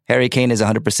Harry Kane is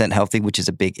 100% healthy, which is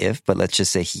a big if, but let's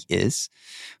just say he is,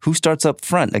 who starts up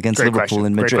front against Liverpool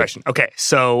and Madrid? Great question. Okay,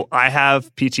 so I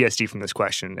have PTSD from this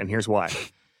question, and here's why.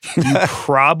 You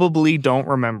probably don't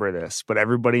remember this, but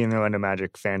everybody in the Orlando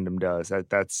Magic fandom does.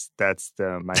 That's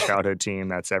my childhood team.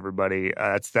 That's everybody.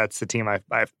 That's the team I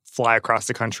fly across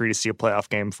the country to see a playoff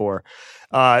game for.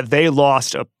 They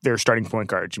lost their starting point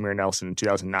guard, Jameer Nelson, in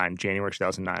January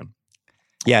 2009.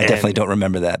 Yeah, I definitely don't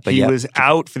remember that. But he was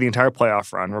out for the entire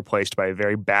playoff run, replaced by a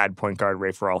very bad point guard,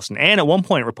 Rafer Alston, and at one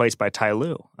point replaced by Ty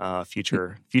Lue,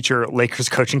 future Lakers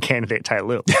coaching candidate Ty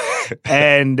Lue.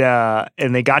 And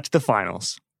they got to the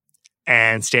finals.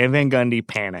 And Stan Van Gundy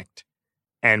panicked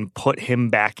and put him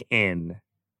back in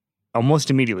almost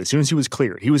immediately, as soon as he was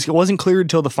cleared. He wasn't cleared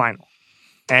until the final.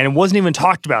 And it wasn't even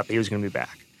talked about that he was going to be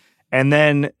back. And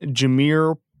then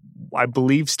Jameer, I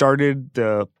believe, started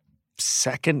the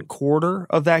second quarter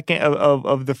of that game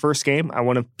of the first game. I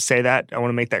want to say that. I want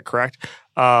to make that correct.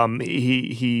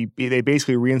 They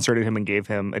basically reinserted him and gave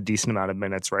him a decent amount of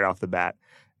minutes right off the bat.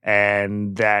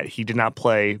 And that he did not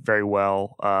play very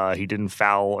well. He didn't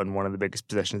foul in one of the biggest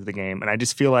possessions of the game. And I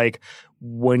just feel like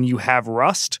when you have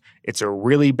rust, it's a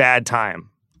really bad time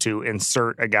to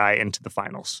insert a guy into the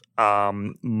finals.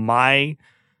 My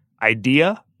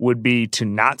idea would be to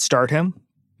not start him,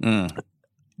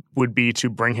 would be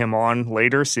to bring him on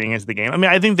later, seeing as the game. I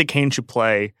mean, I think that Kane should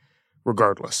play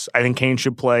regardless. I think Kane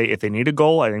should play if they need a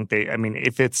goal. If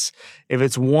it's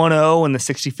 1-0 in the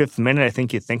 65th minute, I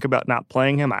think you think about not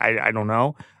playing him. I don't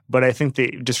know. But I think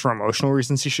that just for emotional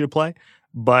reasons, he should play.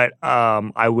 But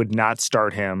I would not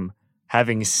start him,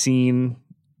 having seen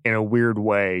in a weird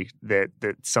way that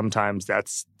sometimes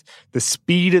that's the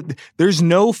speed. There's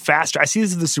no faster. I see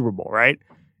this as the Super Bowl, right?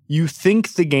 You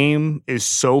think the game is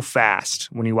so fast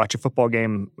when you watch a football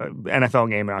game, NFL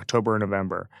game in October or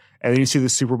November. And then you see the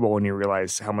Super Bowl and you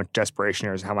realize how much desperation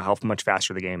there is, how much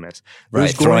faster the game is. Right,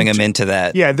 throwing him into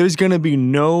that. Yeah, there's going to be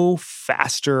no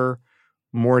faster,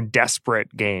 more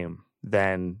desperate game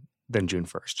than June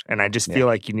 1st. And I just feel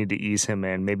like you need to ease him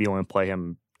in, maybe only play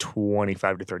him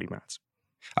 25 to 30 minutes.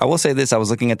 I will say this. I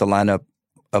was looking at the lineup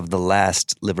of the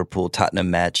last Liverpool-Tottenham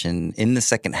match, and in the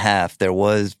second half, there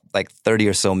was like 30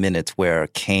 or so minutes where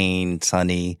Kane,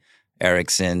 Sonny,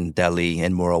 Eriksen, Dele,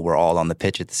 and Muro were all on the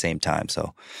pitch at the same time.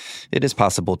 So it is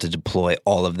possible to deploy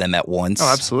all of them at once. Oh,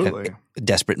 absolutely.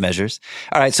 Desperate measures.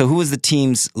 All right, so who was the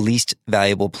team's least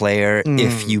valuable player?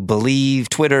 If you believe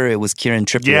Twitter, it was Kieran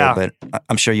Trippier, but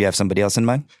I'm sure you have somebody else in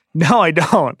mind. No, I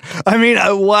don't. I mean,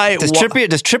 why does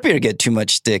Trippier get too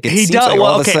much stick? It he seems does. like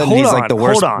all of a sudden he's like the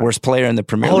worst player in the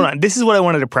Premier League. Hold on. This is what I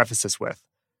wanted to preface this with.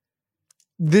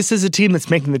 This is a team that's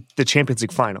making the Champions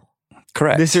League final.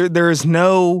 Correct. There is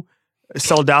no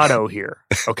Soldado here.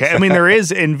 Okay. I mean, there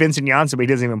is in Vincent Janssen, but he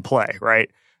doesn't even play, right?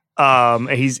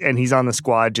 He's on the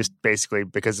squad just basically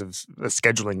because of a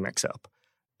scheduling mix-up.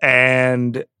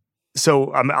 And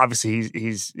so obviously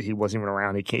he wasn't even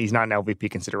around. He's not an LVP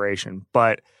consideration,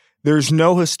 but there's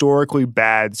no historically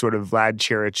bad sort of Vlad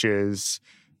Chiriches,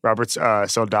 Robert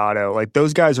Soldado. Like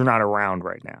those guys are not around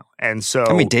right now. And so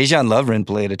I mean, Dejan Lovren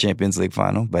played a Champions League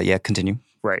final, but yeah, continue.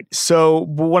 Right. So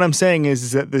what I'm saying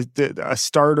is that a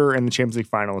starter in the Champions League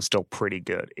final is still pretty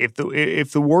good. If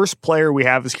the worst player we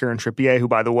have is Kieran Trippier, who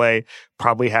by the way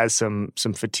probably has some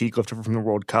fatigue left over from the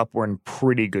World Cup, we're in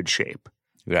pretty good shape.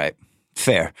 Right.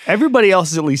 Fair. Everybody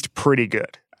else is at least pretty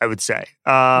good, I would say.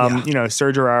 You know,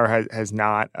 Sergio Aguero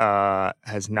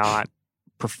has not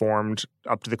performed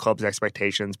up to the club's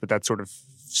expectations, but that's sort of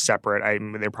separate.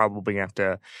 They're probably going to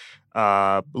have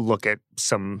to look at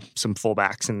some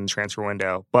fullbacks in the transfer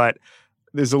window. But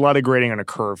there's a lot of grading on a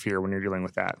curve here when you're dealing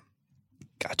with that.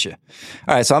 Gotcha.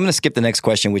 All right, so I'm going to skip the next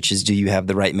question, which is, do you have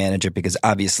the right manager? Because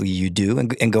obviously you do,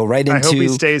 and go right into... I hope he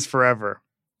stays forever.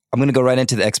 I'm going to go right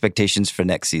into the expectations for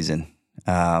next season.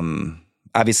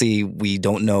 Obviously, we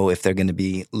don't know if they're going to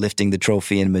be lifting the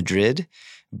trophy in Madrid,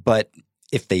 but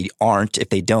if they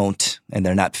don't, and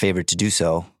they're not favored to do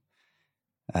so,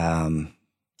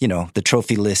 you know, the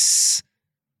trophy list's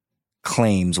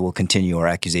claims will continue, or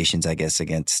accusations, I guess,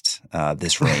 against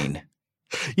this reign.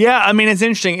 Yeah, I mean, it's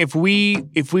interesting. If we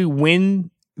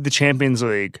win the Champions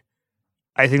League,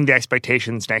 I think the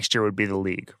expectations next year would be the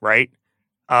league, right?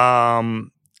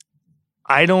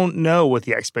 I don't know what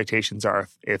the expectations are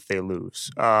if they lose.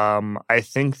 I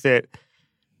think that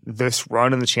this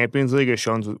run in the Champions League has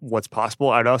shown what's possible.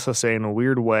 I'd also say, in a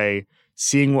weird way,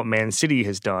 seeing what Man City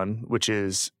has done, which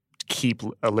is keep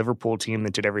a Liverpool team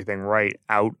that did everything right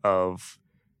out of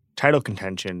title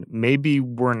contention, maybe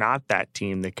we're not that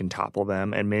team that can topple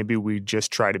them, and maybe we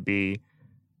just try to be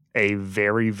a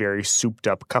very, very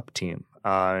souped-up cup team.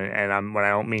 And when I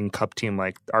don't mean cup team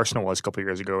like Arsenal was a couple of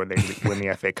years ago where they win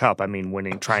the FA Cup, I mean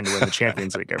trying to win the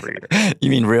Champions League every year.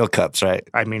 You mean real cups, right?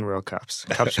 I mean real cups.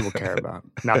 Cups people care about.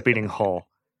 Not beating Hull.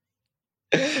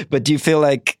 But do you feel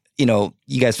like, you know,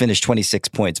 you guys finished 26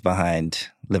 points behind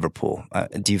Liverpool?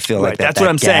 Do you feel like that's what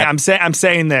I'm saying? I'm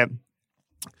saying that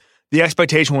the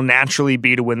expectation will naturally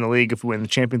be to win the league if we win the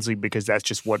Champions League, because that's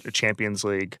just what a Champions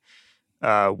League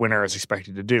winner is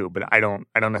expected to do. But I don't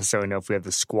necessarily know if we have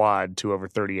the squad to over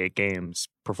 38 games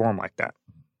perform like that.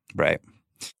 Right.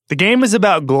 The game is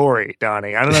about glory,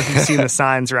 Donnie. I don't know if you've seen the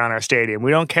signs around our stadium.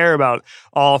 We don't care about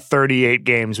all 38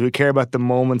 games. We care about the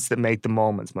moments that make the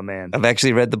moments, my man. I've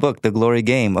actually read the book, The Glory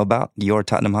Game, about your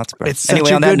Tottenham Hotspur. It's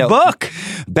such a good book.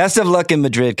 Best of luck in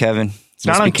Madrid, Kevin. It's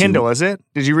not on Kindle, is it?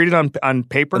 Did you read it on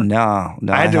paper? No.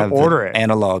 I had to order it.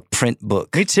 Analog print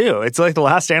book. Me too. It's like the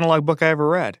last analog book I ever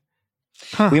read.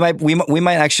 Huh. We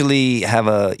might actually have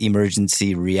a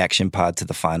emergency reaction pod to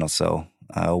the final, so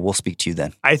we'll speak to you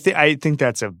then. I think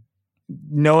that's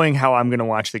knowing how I'm going to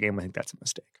watch the game, I think that's a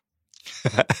mistake.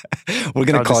 We're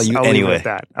going to call you I'll anyway. Leave it at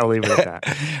that. I'll leave it at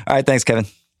that. All right, thanks, Kevin.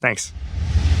 Thanks.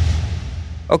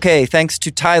 Okay, thanks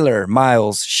to Tyler,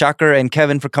 Miles, Shocker, and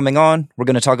Kevin for coming on. We're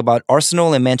going to talk about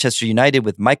Arsenal and Manchester United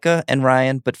with Micah and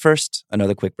Ryan, but first,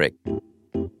 another quick break.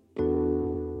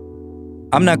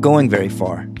 I'm not going very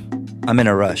far. I'm in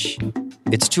a rush.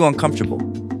 It's too uncomfortable.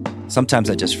 Sometimes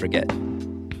I just forget.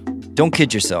 Don't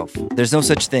kid yourself. There's no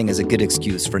such thing as a good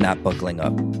excuse for not buckling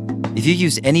up. If you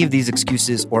use any of these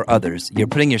excuses or others, you're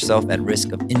putting yourself at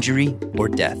risk of injury or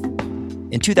death.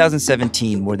 In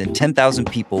 2017, more than 10,000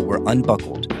 people were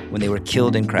unbuckled when they were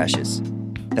killed in crashes.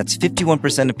 That's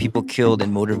 51% of people killed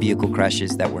in motor vehicle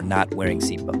crashes that were not wearing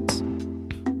seatbelts.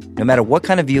 No matter what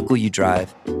kind of vehicle you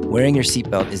drive, wearing your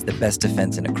seatbelt is the best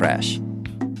defense in a crash.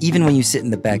 Even when you sit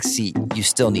in the back seat, you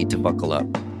still need to buckle up.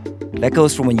 That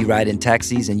goes for when you ride in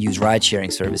taxis and use ride-sharing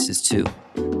services too.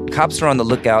 Cops are on the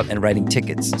lookout and writing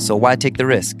tickets, so why take the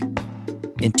risk?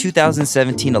 In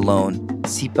 2017 alone,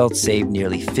 seatbelts saved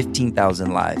nearly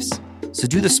 15,000 lives. So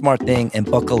do the smart thing and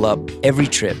buckle up every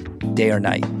trip, day or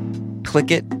night. Click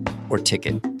it or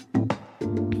ticket.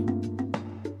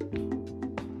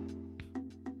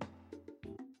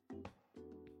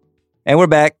 And we're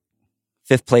back.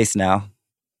 5th place now.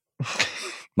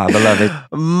 My beloved.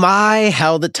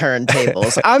 How the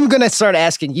turntables. I'm going to start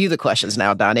asking you the questions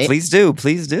now, Donnie. Please do.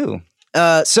 Please do.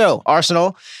 So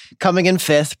Arsenal coming in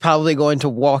 5th, probably going to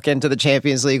walk into the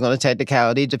Champions League on a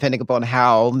technicality, depending upon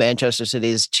how Manchester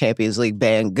City's Champions League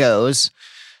ban goes.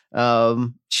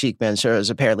 Sheikh Mansour is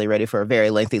apparently ready for a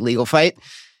very lengthy legal fight.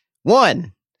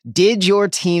 1, did your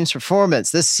team's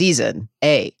performance this season,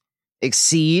 A,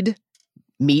 exceed,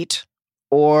 meet,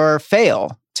 or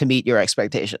fail to meet your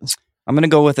expectations? I'm going to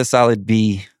go with a solid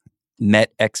B.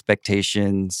 Met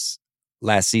expectations.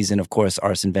 Last season, of course,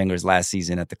 Arsene Wenger's last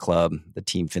season at the club, the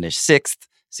team finished 6th,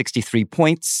 63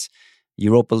 points,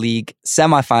 Europa League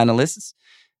semifinalists.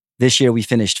 This year, we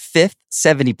finished 5th,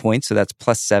 70 points, so that's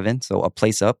 +7, so a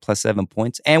place up, +7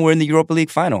 points, and we're in the Europa League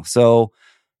final. So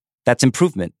that's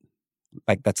improvement.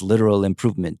 Like, that's literal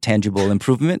improvement, tangible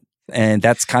improvement, and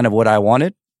that's kind of what I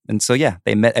wanted. And so, yeah,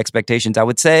 they met expectations. I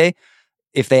would say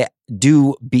if they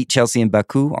do beat Chelsea in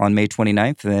Baku on May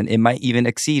 29th, then it might even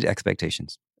exceed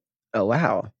expectations. Oh,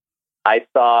 wow. I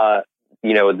saw,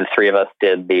 the three of us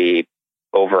did the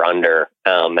over-under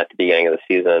at the beginning of the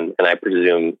season, and I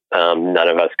presume none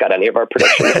of us got any of our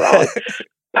predictions wrong.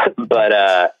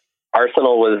 But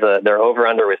Arsenal was, their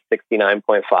over-under was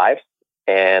 69.5,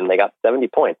 and they got 70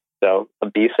 points. So a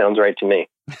B sounds right to me.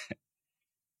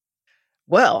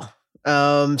 Well,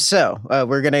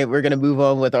 we're gonna move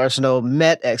on with Arsenal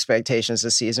met expectations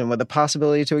this season with the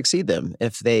possibility to exceed them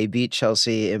if they beat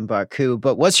Chelsea in Baku.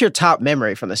 But what's your top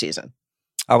memory from the season?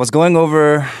 I was going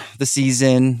over the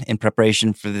season in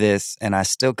preparation for this, and I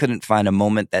still couldn't find a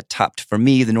moment that topped for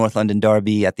me the North London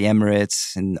derby at the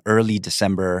Emirates in early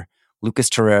December. Lucas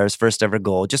Torreira's first ever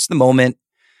goal. Just the moment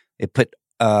it put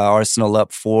Arsenal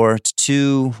up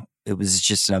 4-2. It was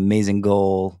just an amazing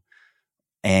goal.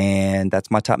 And that's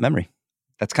my top memory.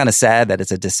 That's kind of sad that it's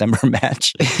a December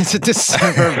match. It's a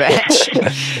December match.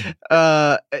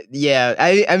 Yeah.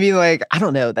 I mean, like, I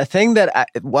don't know. The thing that,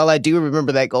 while I do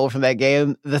remember that goal from that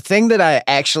game, the thing that I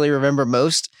actually remember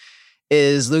most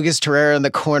is Lucas Torreira in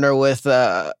the corner with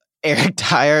Eric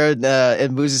Dyer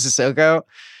and Moussa Sissoko.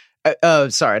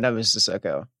 Sorry, not Moussa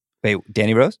Sissoko. Wait,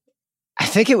 Danny Rose? I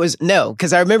think it was, no,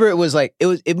 because I remember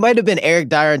it might have been Eric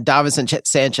Dyer and Davinson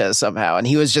Sanchez somehow, and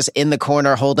he was just in the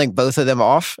corner holding both of them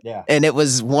off. Yeah. And it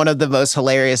was one of the most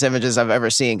hilarious images I've ever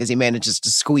seen because he manages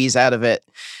to squeeze out of it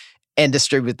and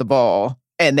distribute the ball,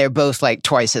 and they're both like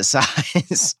twice his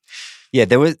size. Yeah,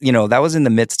 there was, that was in the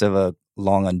midst of a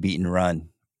long unbeaten run,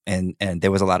 and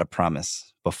there was a lot of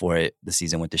promise before the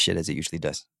season went to shit, as it usually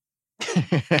does.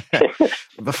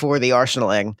 Before the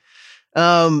Arsenal-ing.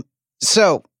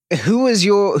 So who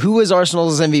was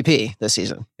Arsenal's MVP this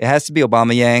season? It has to be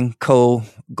Aubameyang,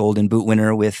 co-Golden Boot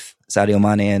winner with Sadio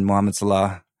Mane and Mohamed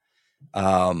Salah.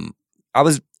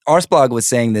 Arsblog was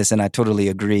saying this, and I totally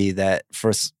agree that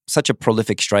for such a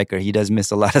prolific striker, he does miss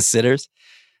a lot of sitters.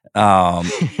 But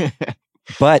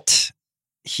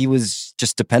he was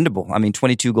just dependable. I mean,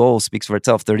 22 goals speaks for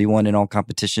itself, 31 in all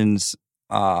competitions.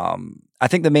 I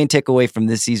think the main takeaway from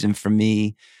this season for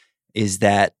me is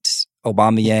that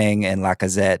Aubameyang and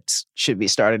Lacazette should be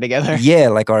starting together. Yeah,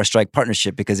 like our strike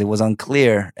partnership, because it was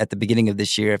unclear at the beginning of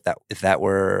this year if that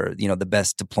were the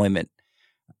best deployment.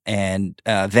 And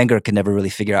Wenger could never really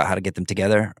figure out how to get them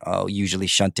together. Usually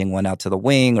shunting one out to the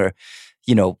wing, or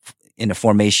in a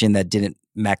formation that didn't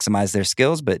maximize their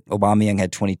skills. But Aubameyang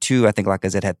had 22. I think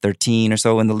Lacazette had 13 or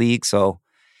so in the league. So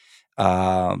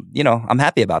I'm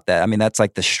happy about that. I mean, that's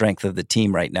like the strength of the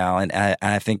team right now, and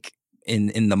I think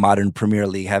in the modern Premier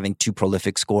League, having two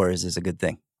prolific scorers is a good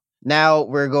thing. Now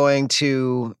we're going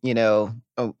to,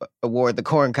 award the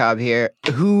corn cob here.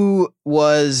 Who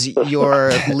was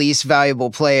your least valuable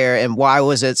player, and why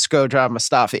was it Shkodran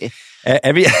Mustafi?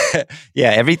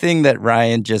 Everything that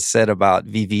Ryan just said about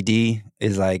VVD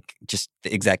is like just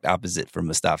the exact opposite for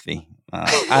Mustafi.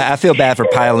 I feel bad for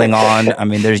piling on. I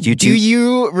mean, there's YouTube. Do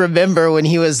you remember when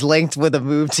he was linked with a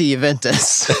move to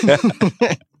Juventus?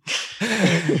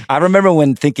 I remember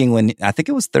when I think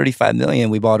it was 35 million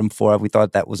we bought him for. We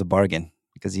thought that was a bargain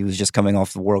because he was just coming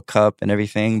off the World Cup and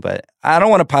everything. But I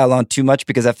don't want to pile on too much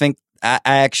because I think I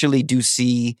actually do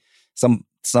see some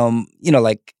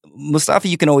like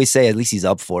Mustafi, you can always say at least he's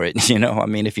up for it. I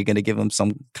mean, if you're going to give him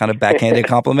some kind of backhanded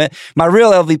compliment. My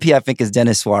real LVP, I think, is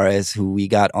Denis Suarez, who we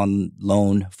got on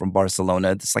loan from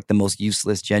Barcelona. It's like the most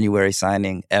useless January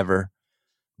signing ever.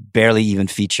 Barely even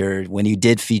featured. When he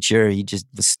did feature, he just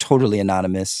was totally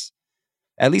anonymous.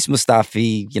 At least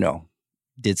Mustafi,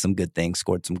 did some good things,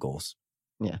 scored some goals.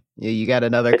 Yeah, you got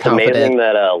another. It's amazing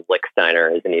that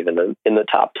Lichtsteiner isn't even in the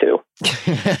top two.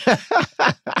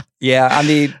 Yeah, I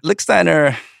mean,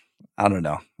 Lichtsteiner, I don't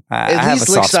know. At least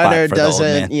Lichtsteiner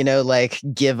doesn't, like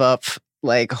give up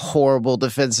like horrible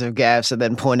defensive gaffes and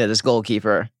then point at his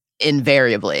goalkeeper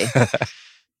invariably.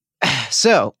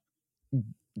 So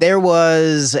there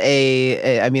was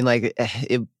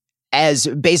as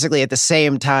basically at the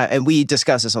same time, and we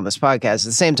discussed this on this podcast, at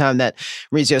the same time that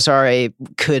Maurizio Sarri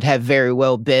could have very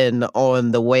well been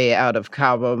on the way out of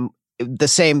Cobham, the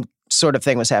same sort of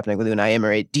thing was happening with Unai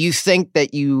Emery. Do you think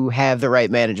that you have the right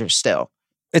manager still?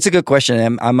 It's a good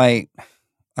question. I might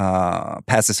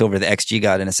pass this over to the XG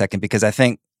God in a second, because I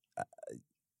think,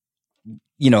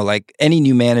 like any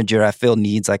new manager, I feel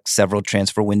needs like several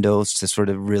transfer windows to sort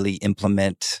of really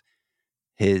implement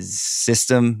his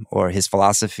system or his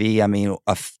philosophy. I mean,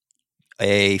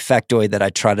 a factoid that I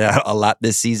trotted out a lot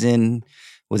this season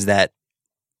was that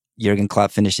Jurgen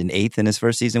Klopp finished in 8th in his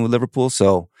first season with Liverpool.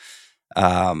 So,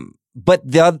 but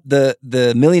the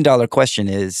 $1 million question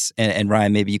is, and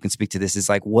Ryan, maybe you can speak to this, is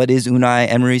like, what is Unai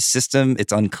Emery's system?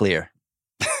 It's unclear.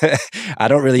 I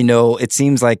don't really know. It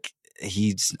seems like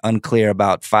he's unclear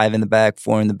about 5 in the back,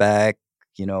 4 in the back.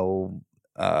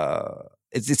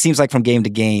 It seems like from game to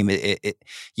game,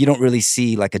 you don't really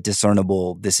see like a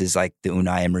discernible, this is like the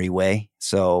Unai Emery way.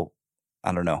 So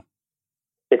I don't know.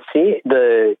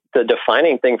 The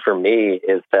defining thing for me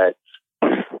is that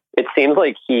it seems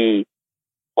like he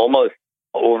almost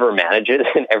overmanages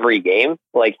in every game.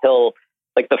 Like the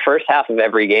first half of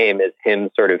every game is him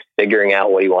sort of figuring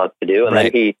out what he wants to do. And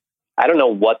right. Then I don't know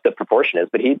what the proportion is,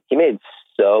 but he made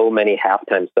so many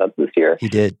halftime subs this year. He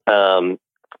did. And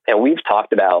we've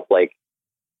talked about like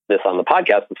this on the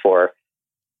podcast before.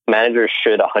 Managers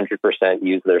should 100%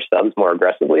 use their subs more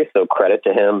aggressively. So credit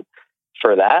to him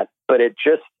for that. But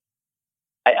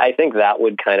I think that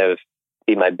would kind of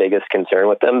be my biggest concern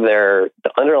with them. The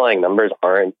underlying numbers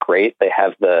aren't great. They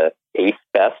have the 8th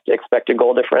best expected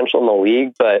goal differential in the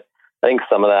league, but I think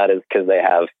some of that is because they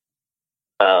have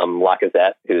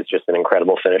Lacazette, who's just an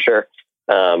incredible finisher.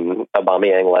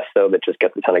 Aubameyang less so, but just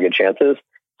gets a ton of good chances.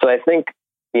 So I think,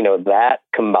 that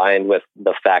combined with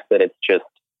the fact that it's just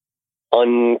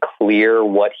unclear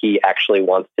what he actually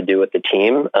wants to do with the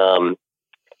team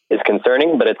is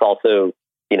concerning, but it's also,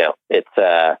 it's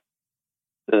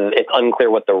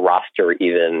unclear what the roster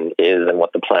even is and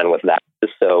what the plan with that is.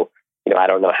 So, I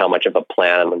don't know how much of a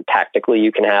plan tactically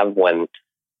you can have when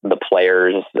the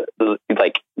players,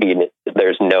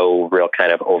 there's no real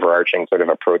kind of overarching sort of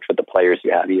approach with the players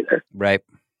you have either. Right.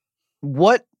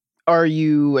 What are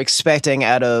you expecting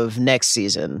out of next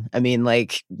season? I mean,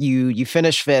 like you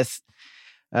finish 5th.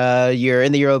 You're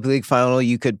in the Europa League final.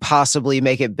 You could possibly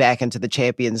make it back into the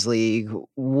Champions League.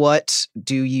 What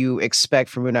do you expect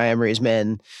from Unai Emery's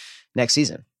men next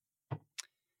season?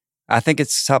 I think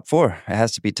it's top 4. It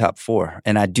has to be top 4.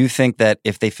 And I do think that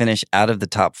if they finish out of the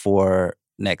top 4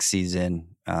 next season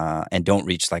and don't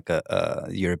reach like a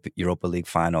Europa League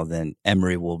final, then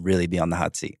Emery will really be on the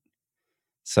hot seat.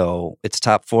 So it's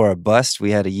top 4 or bust.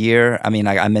 We had a year. I mean,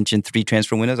 I mentioned 3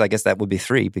 transfer windows. I guess that would be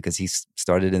 3 because he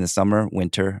started in the summer,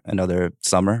 winter, another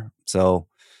summer. So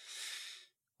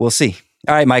we'll see.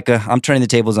 All right, Micah, I'm turning the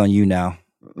tables on you now.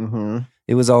 Mm-hmm.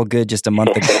 It was all good just a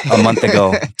month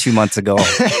ago, 2 months ago.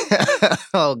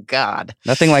 Oh, God.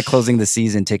 Nothing like closing the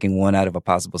season, taking 1 out of a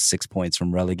possible 6 points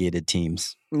from relegated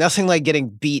teams. Nothing like getting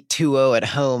beat 2-0 at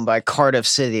home by Cardiff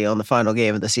City on the final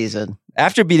game of the season.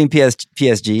 After beating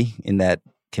PSG in that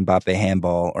Mbappe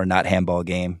handball or not handball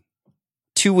game,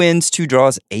 2 wins, 2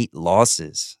 draws, 8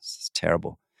 losses. It's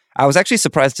terrible. I was actually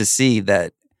surprised to see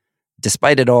that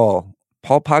despite it all,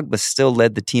 Paul Pogba still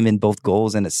led the team in both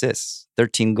goals and assists.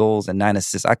 13 goals and 9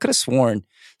 assists. I could have sworn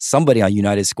somebody on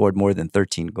United scored more than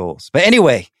 13 goals. But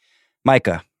anyway,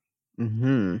 Micah,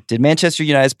 did Manchester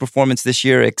United's performance this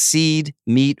year exceed,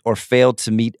 meet, or fail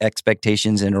to meet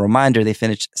expectations? And a reminder, they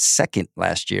finished 2nd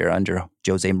last year under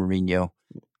Jose Mourinho.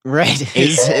 Right.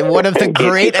 Is one of the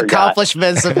great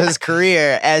accomplishments of his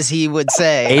career, as he would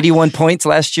say. 81 points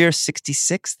last year,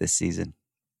 66 this season.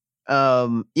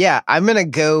 Yeah, I'm gonna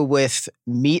go with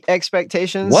meet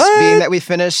expectations. What? Being that we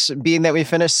finished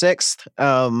 6th.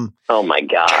 Oh my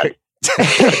God.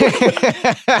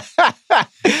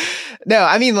 No,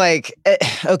 I mean, like,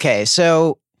 okay,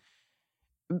 so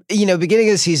beginning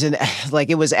of the season, like,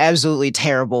 it was absolutely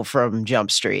terrible from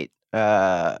Jump Street.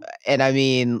 And I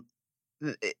mean,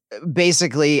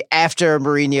 basically after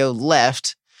Mourinho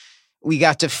left, we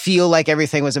got to feel like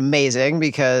everything was amazing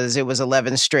because it was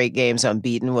 11 straight games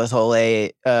unbeaten with Ole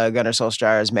Gunnar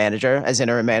Solskjaer as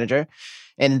interim manager.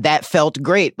 And that felt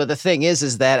great. But the thing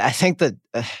is that I think that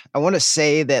I want to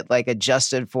say that, like,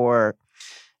 adjusted for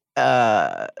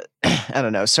I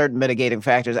don't know, certain mitigating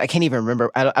factors. I can't even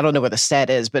remember. I don't know what the stat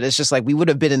is, but it's just like we would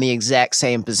have been in the exact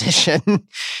same position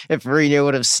if Mourinho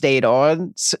would have stayed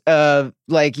on.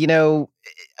 Like, you know,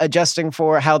 adjusting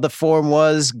for how the form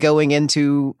was going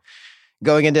into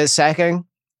his sacking.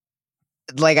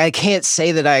 Like, I can't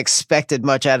say that I expected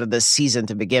much out of this season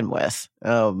to begin with.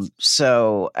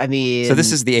 So I mean, so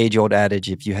this is the age-old adage: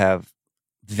 if you have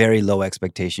very low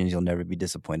expectations, you'll never be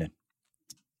disappointed.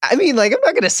 I mean, like, I'm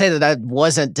not going to say that I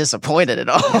wasn't disappointed at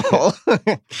all,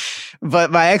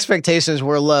 but my expectations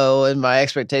were low and my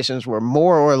expectations were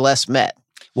more or less met.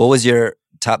 What was your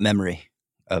top memory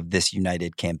of this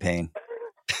United campaign?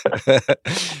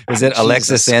 Was it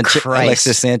Alexis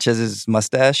Sanchez's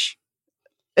mustache?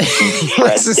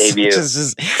 Fred's debut.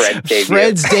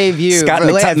 Fred's debut. Scott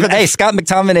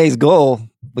McTominay's goal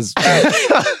was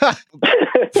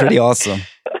pretty awesome.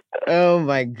 Oh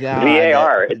my God.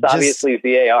 VAR. It's obviously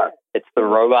VAR. It's the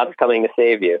robots coming to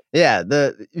save you. Yeah,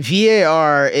 the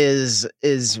VAR is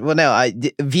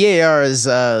VAR is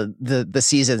the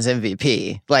season's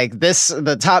MVP. Like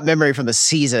the top memory from the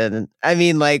season. I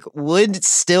mean, like, would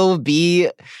still be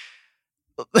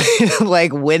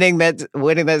like winning that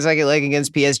second leg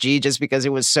against PSG just because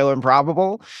it was so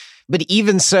improbable. But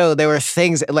even so, there were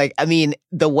things like, I mean,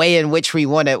 the way in which we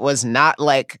won it was not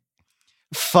like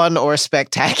fun or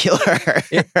spectacular.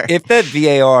 If that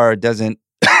VAR doesn't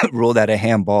rule that a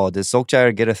handball, does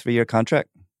Solskjaer get a 3-year contract?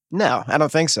 No, I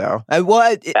don't think so.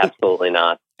 Absolutely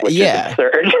not. Which is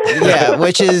absurd. Yeah,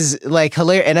 which is like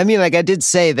hilarious. And I mean, like, I did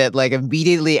say that, like,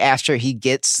 immediately after he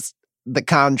gets the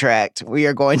contract, we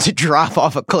are going to drop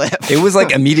off a cliff. It was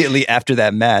like immediately after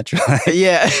that match, right?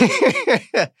 Yeah.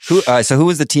 So who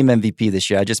was the team MVP this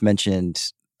year? I just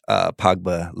mentioned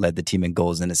Pogba led the team in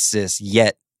goals and assists,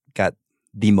 yet got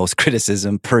the most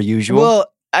criticism per usual.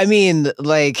 Well, I mean,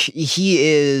 like, he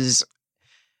is,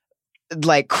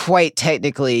 like, quite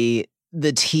technically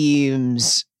the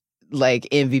team's, like,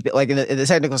 MVP, like, in the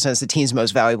technical sense, the team's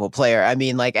most valuable player. I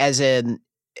mean, like, as in,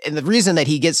 and the reason that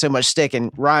he gets so much stick,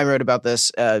 and Ryan wrote about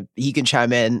this, he can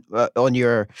chime in on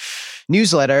your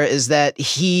newsletter, is that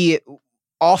he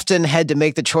often had to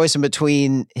make the choice in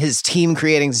between his team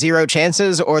creating 0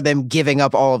 chances or them giving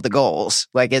up all of the goals.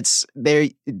 Like,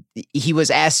 he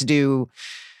was asked to do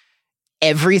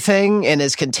everything and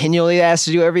is continually asked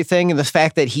to do everything. And the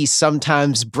fact that he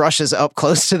sometimes brushes up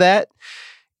close to that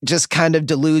just kind of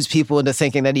deludes people into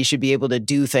thinking that he should be able to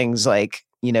do things like,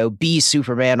 you know, be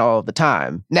Superman all of the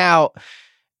time. Now,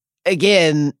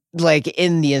 again, like,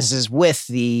 in the instances with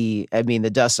the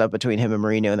dust up between him and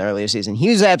Mourinho in the earlier season, he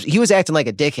was acting like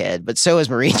a dickhead, but so is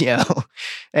Mourinho.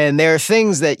 And there are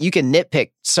things that you can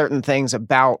nitpick certain things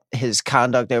about his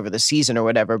conduct over the season or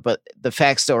whatever, but the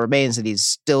fact still remains that he's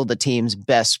still the team's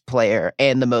best player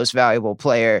and the most valuable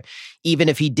player, even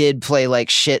if he did play like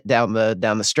shit down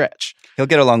the stretch. He'll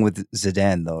get along with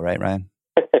Zidane though, right, Ryan?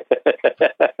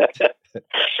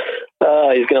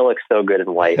 He's going to look so good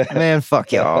in white. Man,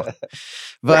 fuck y'all.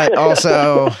 But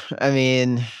also, I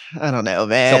mean, I don't know,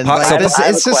 man.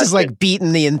 This is like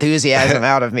beating the enthusiasm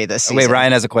out of me this season. Wait,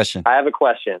 Ryan has a question. I have a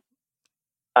question.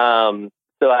 So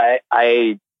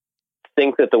I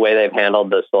think that the way they've handled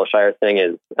the Solskjaer thing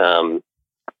is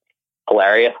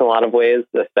hilarious in a lot of ways,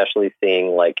 especially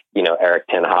seeing, like, you know, Erik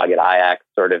ten Hag at Ajax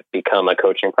sort of become a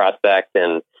coaching prospect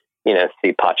and, you know,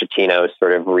 see Pochettino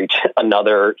sort of reach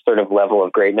another sort of level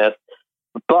of greatness.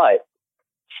 But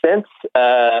since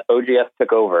OGS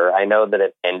took over, I know that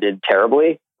it ended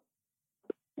terribly.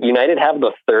 United have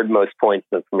the 3rd most points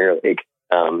in the Premier League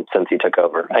since he took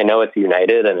over. I know it's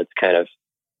United and it's kind of,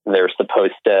 they're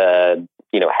supposed to,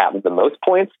 you know, have the most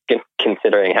points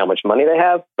considering how much money they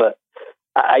have. But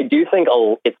I do think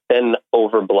it's been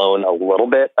overblown a little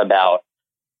bit about,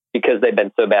 because they've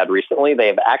been so bad recently,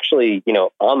 they've actually, you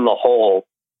know, on the whole,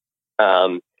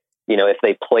 you know, if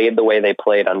they played the way they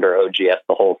played under OGS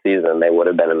the whole season, they would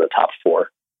have been in the top 4.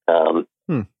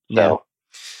 So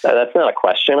that's not a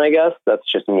question, I guess. That's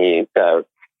just me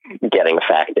getting a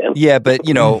fact in. Yeah, but,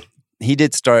 you know, he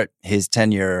did start his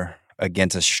tenure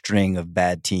against a string of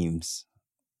bad teams.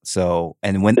 So,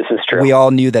 and when this is true, we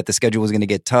all knew that the schedule was going to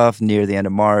get tough near the end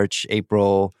of March,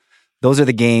 April. Those are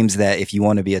the games that if you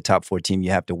want to be a top 4 team,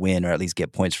 you have to win or at least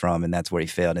get points from, and that's where he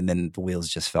failed. And then the wheels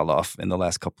just fell off in the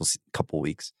last couple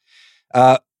weeks.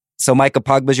 So Micah,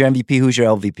 Pogba's your MVP. Who's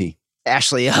your LVP?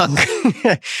 Ashley Young.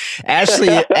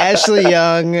 Ashley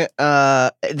Young.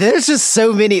 There's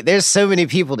so many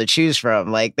people to choose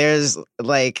from. Like, there's,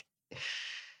 like,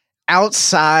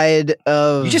 outside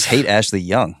of, you just hate Ashley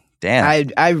Young.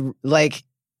 Damn. I like,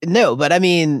 no, but I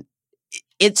mean,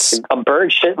 it's a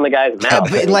bird shit in the guy's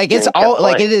mouth. Like it's all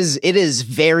like it is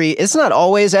very. It's not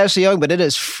always Ashley Young, but it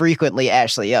is frequently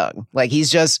Ashley Young. Like he's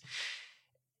just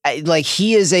like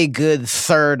he is a good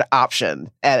third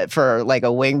option for like a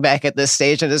wingback at this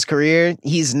stage in his career.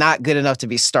 He's not good enough to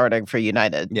be starting for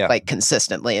United like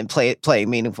consistently and playing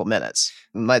meaningful minutes.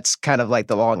 And that's kind of like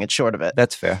the long and short of it.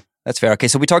 That's fair. That's fair. Okay,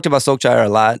 so we talked about Solskjaer a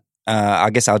lot. I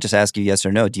guess I'll just ask you yes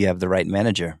or no. Do you have the right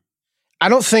manager? I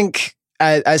don't think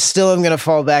I still am going to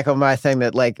fall back on my thing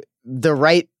that like the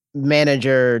right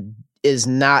manager is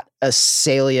not a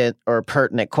salient or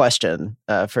pertinent question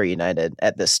for United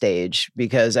at this stage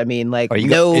because I mean like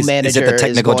manager is it the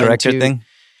technical director thing?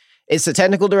 It's the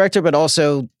technical director, but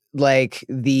also like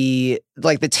the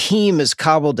team is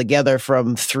cobbled together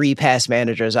from 3 past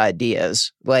managers'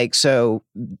 ideas. Like so,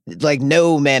 like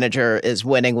no manager is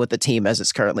winning with the team as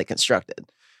it's currently constructed.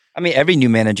 I mean, every new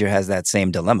manager has that same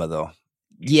dilemma, though.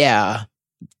 Yeah,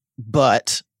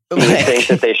 but. Do you think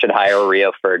that they should hire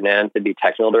Rio Ferdinand to be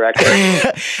technical director?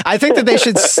 I think that they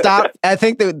should stop. I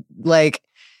think that, like,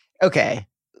 okay,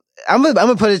 I'm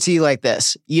gonna put it to you like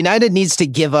this: United needs to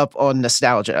give up on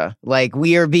nostalgia. Like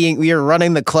we are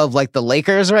running the club like the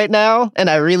Lakers right now, and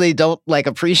I really don't like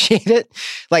appreciate it.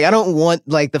 Like I don't want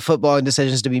like the footballing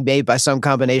decisions to be made by some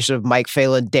combination of Mike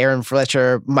Phelan, Darren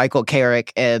Fletcher, Michael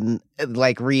Carrick, and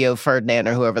like Rio Ferdinand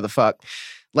or whoever the fuck.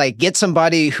 Like, get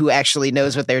somebody who actually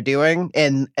knows what they're doing.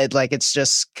 And like, it's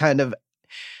just kind of,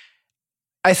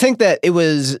 I think that it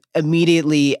was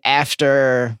immediately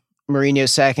after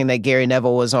Mourinho's sacking that Gary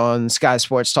Neville was on Sky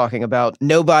Sports talking about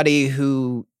nobody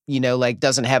who, you know, like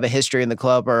doesn't have a history in the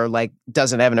club or like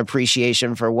doesn't have an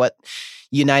appreciation for what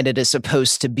United is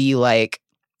supposed to be like,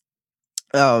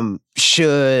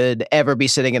 should ever be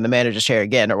sitting in the manager's chair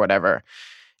again or whatever.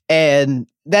 And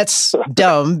that's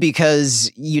dumb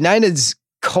because United's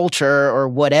culture or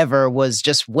whatever was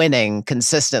just winning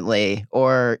consistently,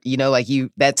 or you know, like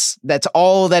that's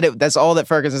all that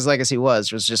Ferguson's legacy was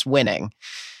just winning.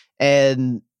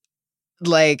 And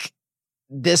like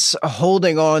this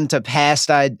holding on to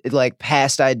past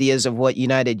ideas of what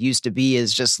United used to be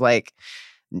is just like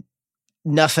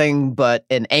nothing but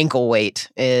an ankle weight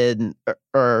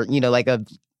or you know, like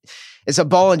it's a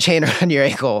ball and chain around your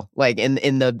ankle, like in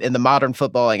the modern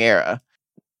footballing era.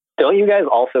 Don't you guys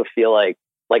also feel like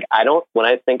when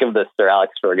I think of the Sir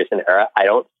Alex Ferguson era, I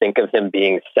don't think of him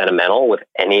being sentimental with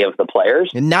any of the players.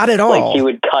 Not at all. Like he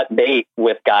would cut bait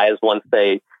with guys once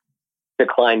they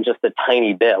declined just a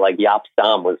tiny bit. Like Jaap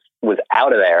Stam was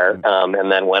out of there, and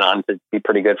then went on to be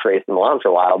pretty good for AC Milan for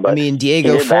a while. But I mean,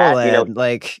 Diego Forlan, you know,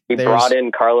 like he brought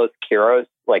in Carlos Queiroz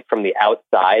like from the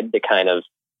outside to kind of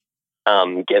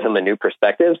give him a new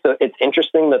perspective. So it's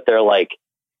interesting that they're like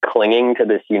clinging to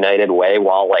this United way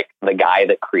while like the guy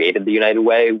that created the United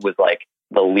way was like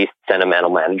the least sentimental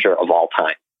manager of all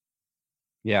time.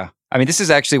 Yeah. I mean, this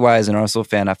is actually why as an Arsenal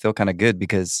fan, I feel kind of good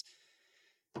because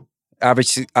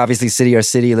obviously City are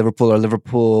City, Liverpool are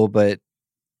Liverpool,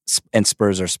 and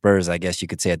Spurs are Spurs, I guess you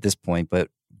could say at this point. But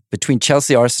between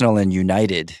Chelsea, Arsenal, and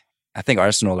United, I think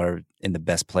Arsenal are in the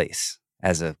best place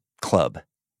as a club.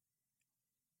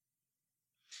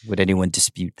 Would anyone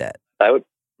dispute that? I would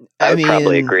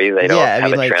probably agree. They don't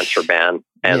have a transfer ban,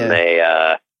 and they,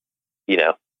 you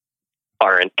know,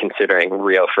 aren't considering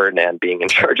Rio Ferdinand being in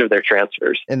charge of their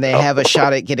transfers. And they have a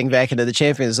shot at getting back into the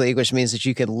Champions League, which means that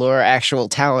you can lure actual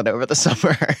talent over the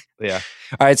summer. Yeah.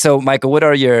 All right. So, Michael, what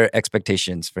are your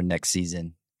expectations for next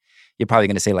season? You're probably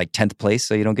going to say like 10th place,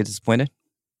 so you don't get disappointed.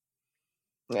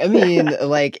 I mean,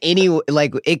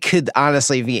 it could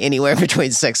honestly be anywhere between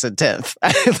 6th and 10th.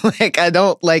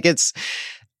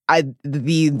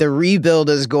 The rebuild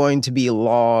is going to be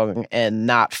long and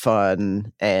not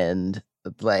fun. And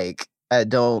like,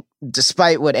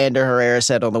 despite what Ander Herrera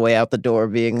said on the way out the door,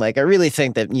 being like, I really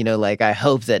think that, you know, like, I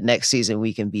hope that next season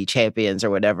we can be champions or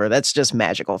whatever. That's just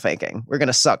magical thinking. We're going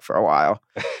to suck for a while.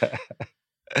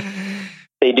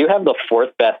 They do have the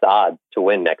 4th best odds to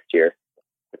win next year,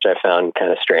 which I found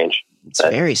kind of strange. It's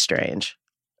very strange.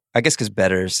 I guess because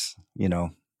bettors, you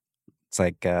know, it's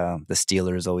like the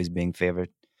Steelers always being favored.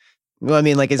 Well, I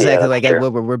mean, like exactly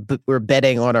we're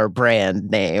betting on our brand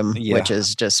name, which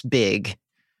is just big.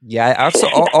 Yeah.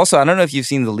 Also, I don't know if you've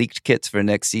seen the leaked kits for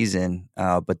next season,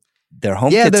 but their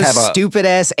home kits those have stupid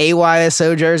ass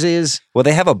AYSO jerseys. Well,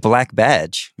 they have a black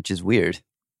badge, which is weird.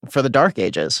 For the Dark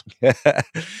Ages.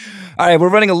 All right, we're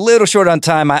running a little short on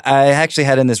time. I actually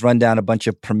had in this rundown a bunch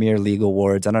of Premier League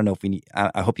awards. I don't know if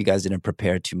I hope you guys didn't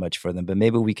prepare too much for them, but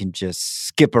maybe we can just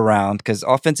skip around because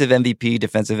offensive MVP,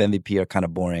 defensive MVP are kind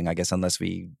of boring, I guess, unless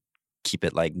we keep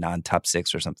it like non-top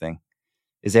 6 or something.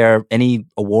 Is there any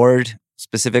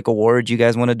specific award you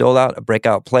guys want to dole out? A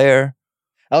breakout player?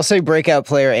 I'll say breakout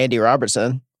player Andy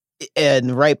Robertson.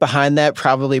 And right behind that,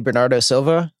 probably Bernardo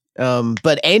Silva.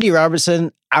 But Andy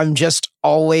Robertson, I'm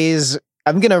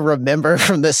going to remember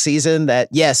from this season that,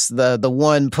 yes, the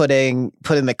one putting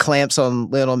the clamps on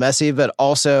Lionel Messi, but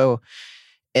also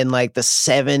in like the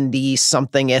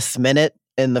 70-somethingth minute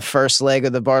in the first leg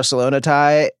of the Barcelona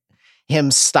tie, him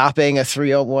stopping a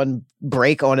 3-on-1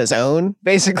 break on his own,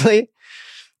 basically.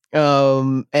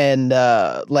 Shuttling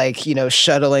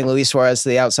Luis Suarez to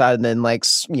the outside and then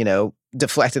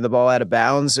deflecting the ball out of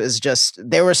bounds is just,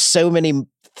 there were so many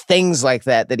things like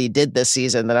that he did this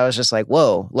season that I was just like,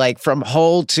 whoa, like from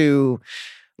Hull to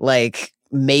like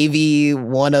maybe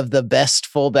one of the best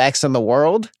fullbacks in the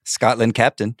world. Scotland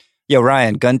captain. Yo,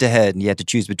 Ryan, gun to head, and you had to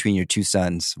choose between your two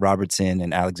sons, Robertson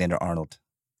and Alexander-Arnold.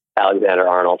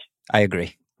 Alexander-Arnold. I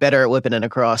agree. Better at whipping in a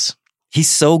cross. He's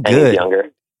so good. And he's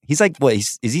younger. He's like, what?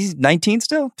 Is he 19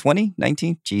 still? 20?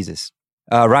 19? Jesus.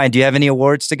 Ryan, do you have any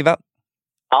awards to give out?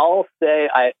 I'll say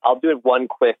I'll do it one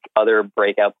quick other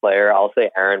breakout player. I'll say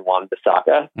Aaron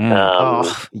Wan-Bissaka.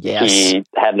 Yes. He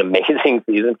had an amazing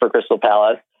season for Crystal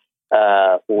Palace.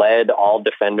 Led all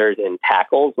defenders in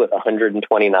tackles with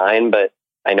 129, but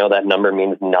I know that number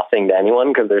means nothing to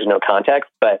anyone because there's no context.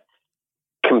 But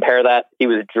compare that, he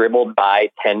was dribbled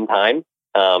by 10 times,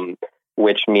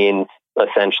 which means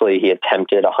essentially he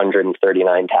attempted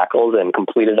 139 tackles and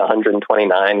completed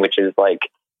 129, which is like,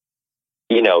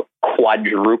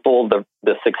 quadruple the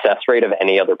success rate of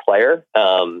any other player.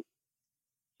 So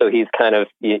he's kind of,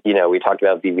 we talked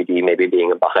about VVD maybe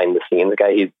being a behind the scenes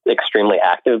guy. He's extremely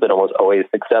active, but almost always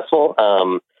successful.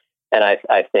 And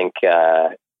I think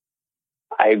I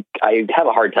have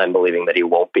a hard time believing that he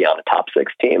won't be on a top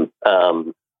 6 team.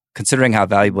 Considering how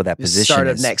valuable that position start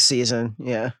of is. next season.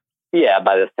 Yeah. Yeah,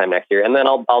 by this time next year. And then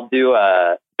I'll do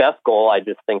best goal, I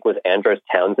just think, was Andros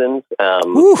Townsend's.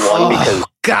 Because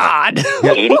God,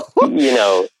 he's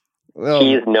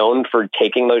known for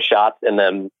taking those shots and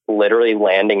then literally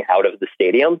landing out of the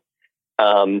stadium.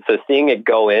 So seeing it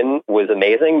go in was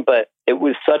amazing, but it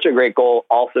was such a great goal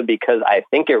also because I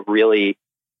think it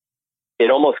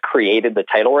almost created the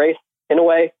title race in a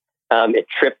way. It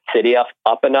tripped City up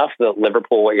enough that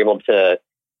Liverpool were able to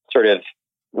sort of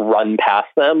run past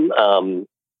them.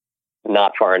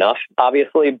 Not far enough,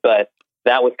 obviously, but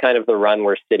that was kind of the run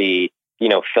where City,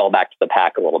 fell back to the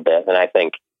pack a little bit. And I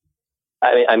think,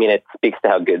 it speaks to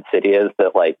how good City is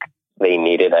that like they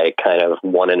needed a kind of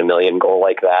 1 in a million goal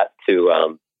like that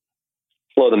to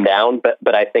slow them down.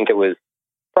 But I think it was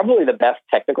probably the best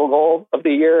technical goal of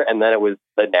the year. And then it was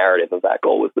the narrative of that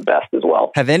goal was the best as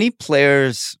well. Have any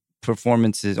players'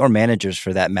 performances or managers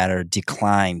for that matter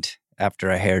declined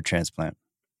after a hair transplant?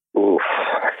 Oof.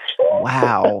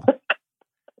 Wow.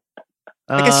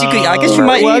 I guess you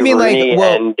might. Well,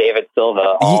 and David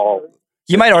Silva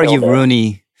you might argue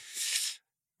Rooney.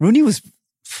 Rooney was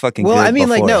fucking. Well, good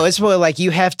before. no, it's more like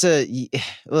you have to.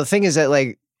 Well, the thing is that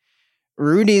like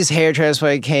Rooney's hair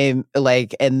transplant came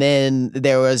and then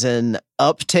there was an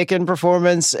uptick in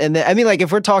performance, and then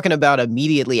if we're talking about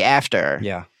immediately after,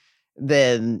 yeah,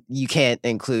 then you can't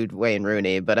include Wayne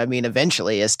Rooney. But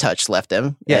eventually his touch left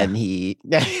him, and he.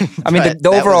 The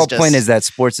overall point is that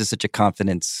sports is such a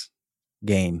confidence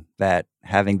game that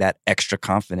having that extra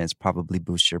confidence probably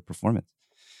boosts your performance.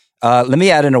 Let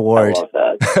me add an award. I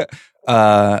love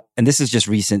that. And this is just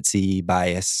recency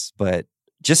bias, but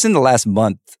just in the last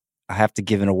month, I have to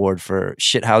give an award for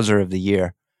Shithouser of the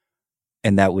Year,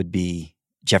 and that would be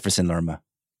Jefferson Lerma.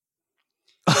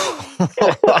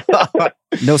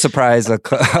 No surprise, a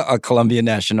Colombian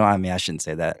national. I shouldn't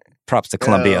say that. Props to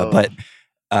Colombia, but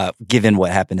given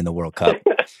what happened in the World Cup.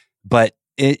 But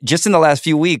just in the last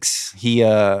few weeks, he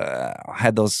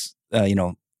had those,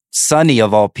 Sonny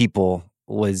of all people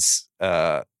was,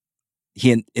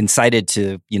 he incited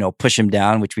to, push him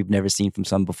down, which we've never seen from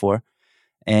Son before.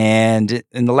 And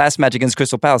in the last match against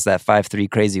Crystal Palace, that 5-3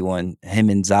 crazy one, him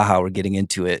and Zaha were getting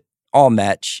into it all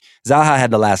match. Zaha had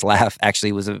the last laugh. Actually,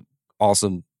 it was an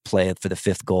awesome play for the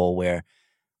 5th goal where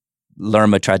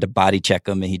Lerma tried to body check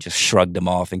him and he just shrugged him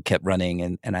off and kept running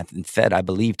and fed, I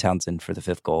believe, Townsend for the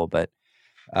 5th goal. But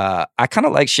I kind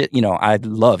of like shit. I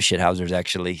love shithousers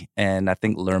actually, and I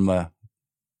think Lerma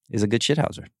is a good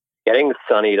shithouser. Getting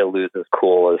Sonny to lose his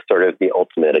cool is sort of the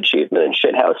ultimate achievement in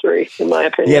shithousery, in my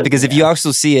opinion. Yeah, because if you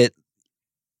also see it,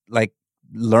 like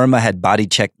Lerma had body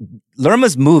check.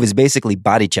 Lerma's move is basically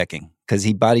body checking because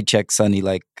he body checked Sonny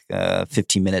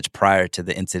 15 minutes prior to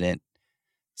the incident.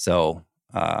 So,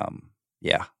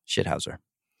 yeah, shithouser.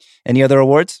 Any other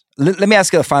awards? Let me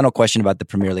ask you a final question about the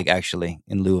Premier League, actually,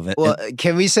 in lieu of it. Well,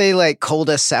 can we say like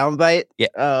coldest soundbite?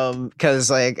 Yeah.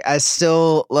 Because like I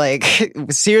still like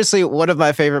seriously, one of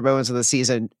my favorite moments of the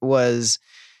season was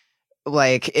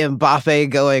like Mbappe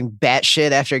going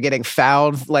batshit after getting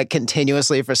fouled like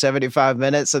continuously for 75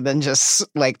 minutes and then just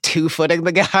like 2-footing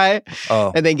the guy.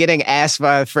 Oh. And then getting asked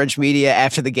by French media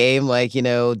after the game, like,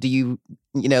 do you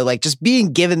like just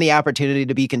being given the opportunity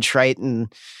to be contrite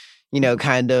and,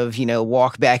 kind of,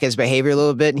 walk back his behavior a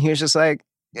little bit. And he was just like,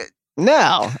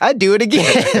 no, I'd do it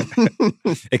again.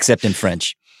 Except in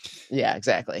French. Yeah,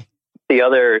 exactly. The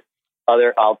other,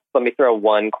 let me throw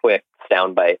one quick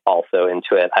soundbite also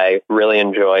into it. I really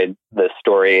enjoyed the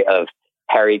story of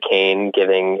Harry Kane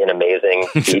giving an amazing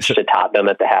speech to Tottenham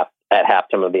at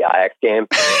halftime of the Ajax game,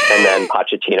 and then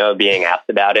Pochettino being asked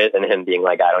about it and him being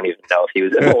like, I don't even know if he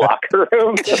was in the locker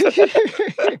room.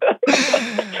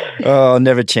 Oh,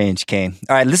 never change, Kane.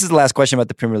 All right, this is the last question about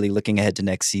the Premier League looking ahead to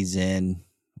next season.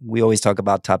 We always talk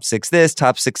about top 6 this,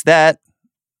 top 6 that.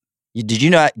 Did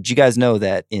you guys know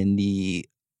that in the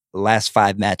last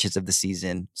 5 matches of the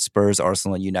season, Spurs,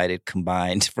 Arsenal, and United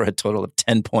combined for a total of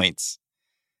 10 points?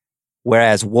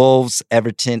 Whereas Wolves,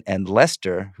 Everton, and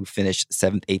Leicester, who finished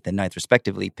 7th, 8th, and 9th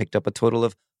respectively, picked up a total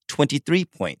of 23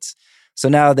 points. So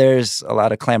now there's a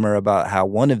lot of clamor about how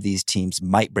one of these teams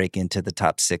might break into the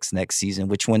top 6 next season.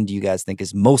 Which one do you guys think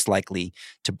is most likely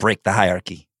to break the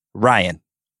hierarchy? Ryan.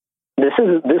 This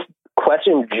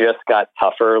question just got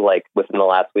tougher like within the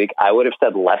last week. I would have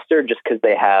said Leicester just because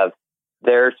they have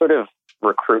their sort of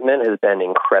recruitment has been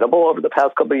incredible over the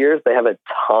past couple of years. They have a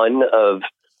ton of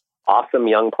awesome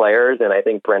young players, and I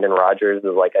think Brendan Rodgers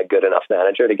is like a good enough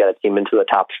manager to get a team into the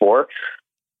top 4.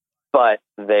 But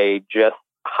they just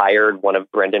hired one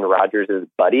of Brendan Rodgers'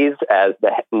 buddies as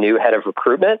the new head of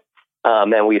recruitment,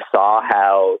 and we saw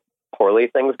how poorly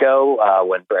things go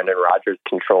when Brendan Rodgers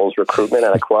controls recruitment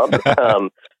at a club.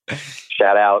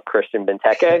 Shout out Christian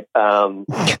Benteke.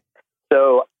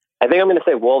 So I think I'm going to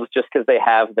say Wolves just because they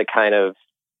have the kind of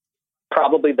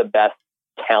probably the best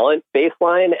talent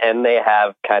baseline and they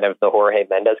have kind of the Jorge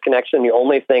Mendes connection. The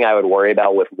only thing I would worry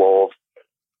about with Wolves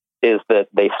is that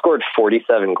they scored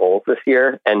 47 goals this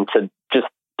year, and to just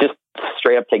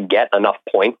straight up to get enough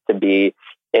points to be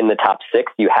in the top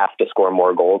 6, you have to score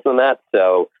more goals than that.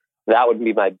 So that would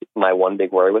be my one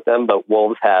big worry with them. But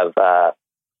Wolves have the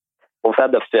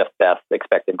 5th best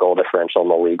expected goal differential in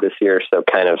the league this year. So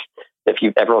kind of if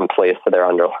everyone plays to their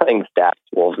underlying stats,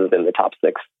 Wolves is in the top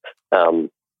 6.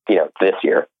 This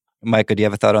year. Micah, do you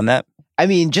have a thought on that? I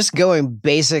mean, just going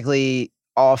basically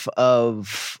off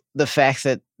of the fact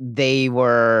that they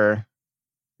were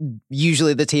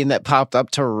usually the team that popped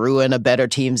up to ruin a better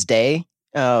team's day,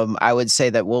 I would say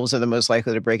that Wolves are the most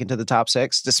likely to break into the top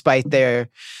 6, despite the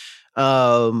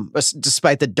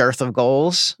dearth of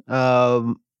goals.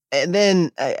 And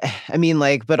then, I mean,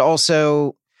 like, but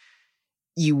also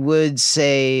you would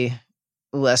say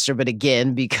Leicester, but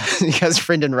again, because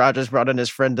Brendan Rodgers brought in his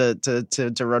friend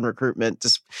to run recruitment,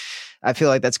 just I feel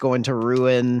like that's going to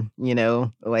ruin,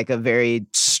 like a very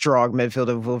strong midfield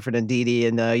of Wilfred Ndidi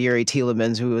and Yuri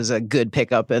Tielemans, who was a good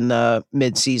pickup in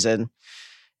mid-season.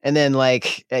 And then, I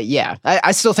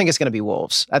still think it's going to be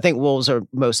Wolves. I think Wolves are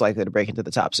most likely to break into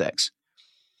the top 6.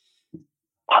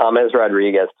 James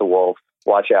Rodriguez to Wolves.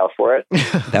 Watch out for it.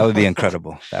 That would be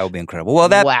incredible. Well,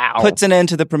 that puts an end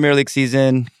to the Premier League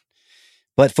season.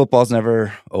 But football's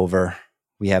never over.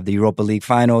 We have the Europa League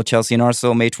final, Chelsea and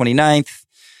Arsenal, May 29th.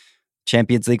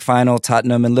 Champions League final,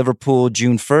 Tottenham and Liverpool,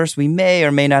 June 1st. We may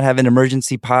or may not have an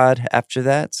emergency pod after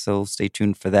that, so stay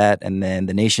tuned for that. And then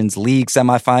the Nations League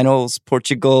semifinals,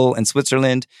 Portugal and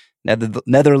Switzerland,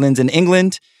 Netherlands and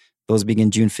England. Those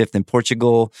begin June 5th in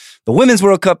Portugal. The Women's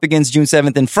World Cup begins June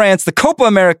 7th in France. The Copa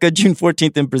America, June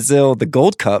 14th in Brazil. The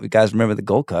Gold Cup, you guys remember the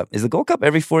Gold Cup? Is the Gold Cup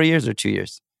every 4 years or 2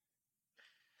 years?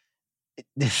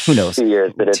 Who knows? 2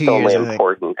 years, but it's only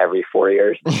important every 4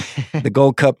 years. The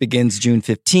Gold Cup begins June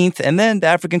 15th, and then the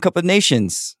African Cup of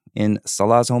Nations in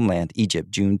Salah's homeland,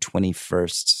 Egypt, June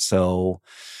 21st. So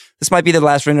this might be the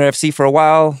last Ringer FC for a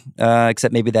while,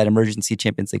 except maybe that emergency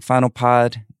Champions League final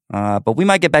pod. But we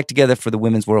might get back together for the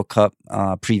Women's World Cup,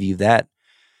 preview that.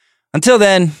 Until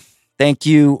then, thank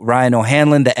you, Ryan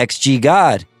O'Hanlon, the XG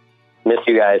God. Miss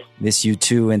you guys. Miss you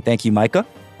too, and thank you, Micah.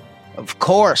 Of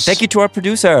course. Thank you to our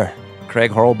producer,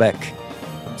 Craig Horlbeck.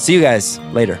 See you guys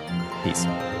later. Peace.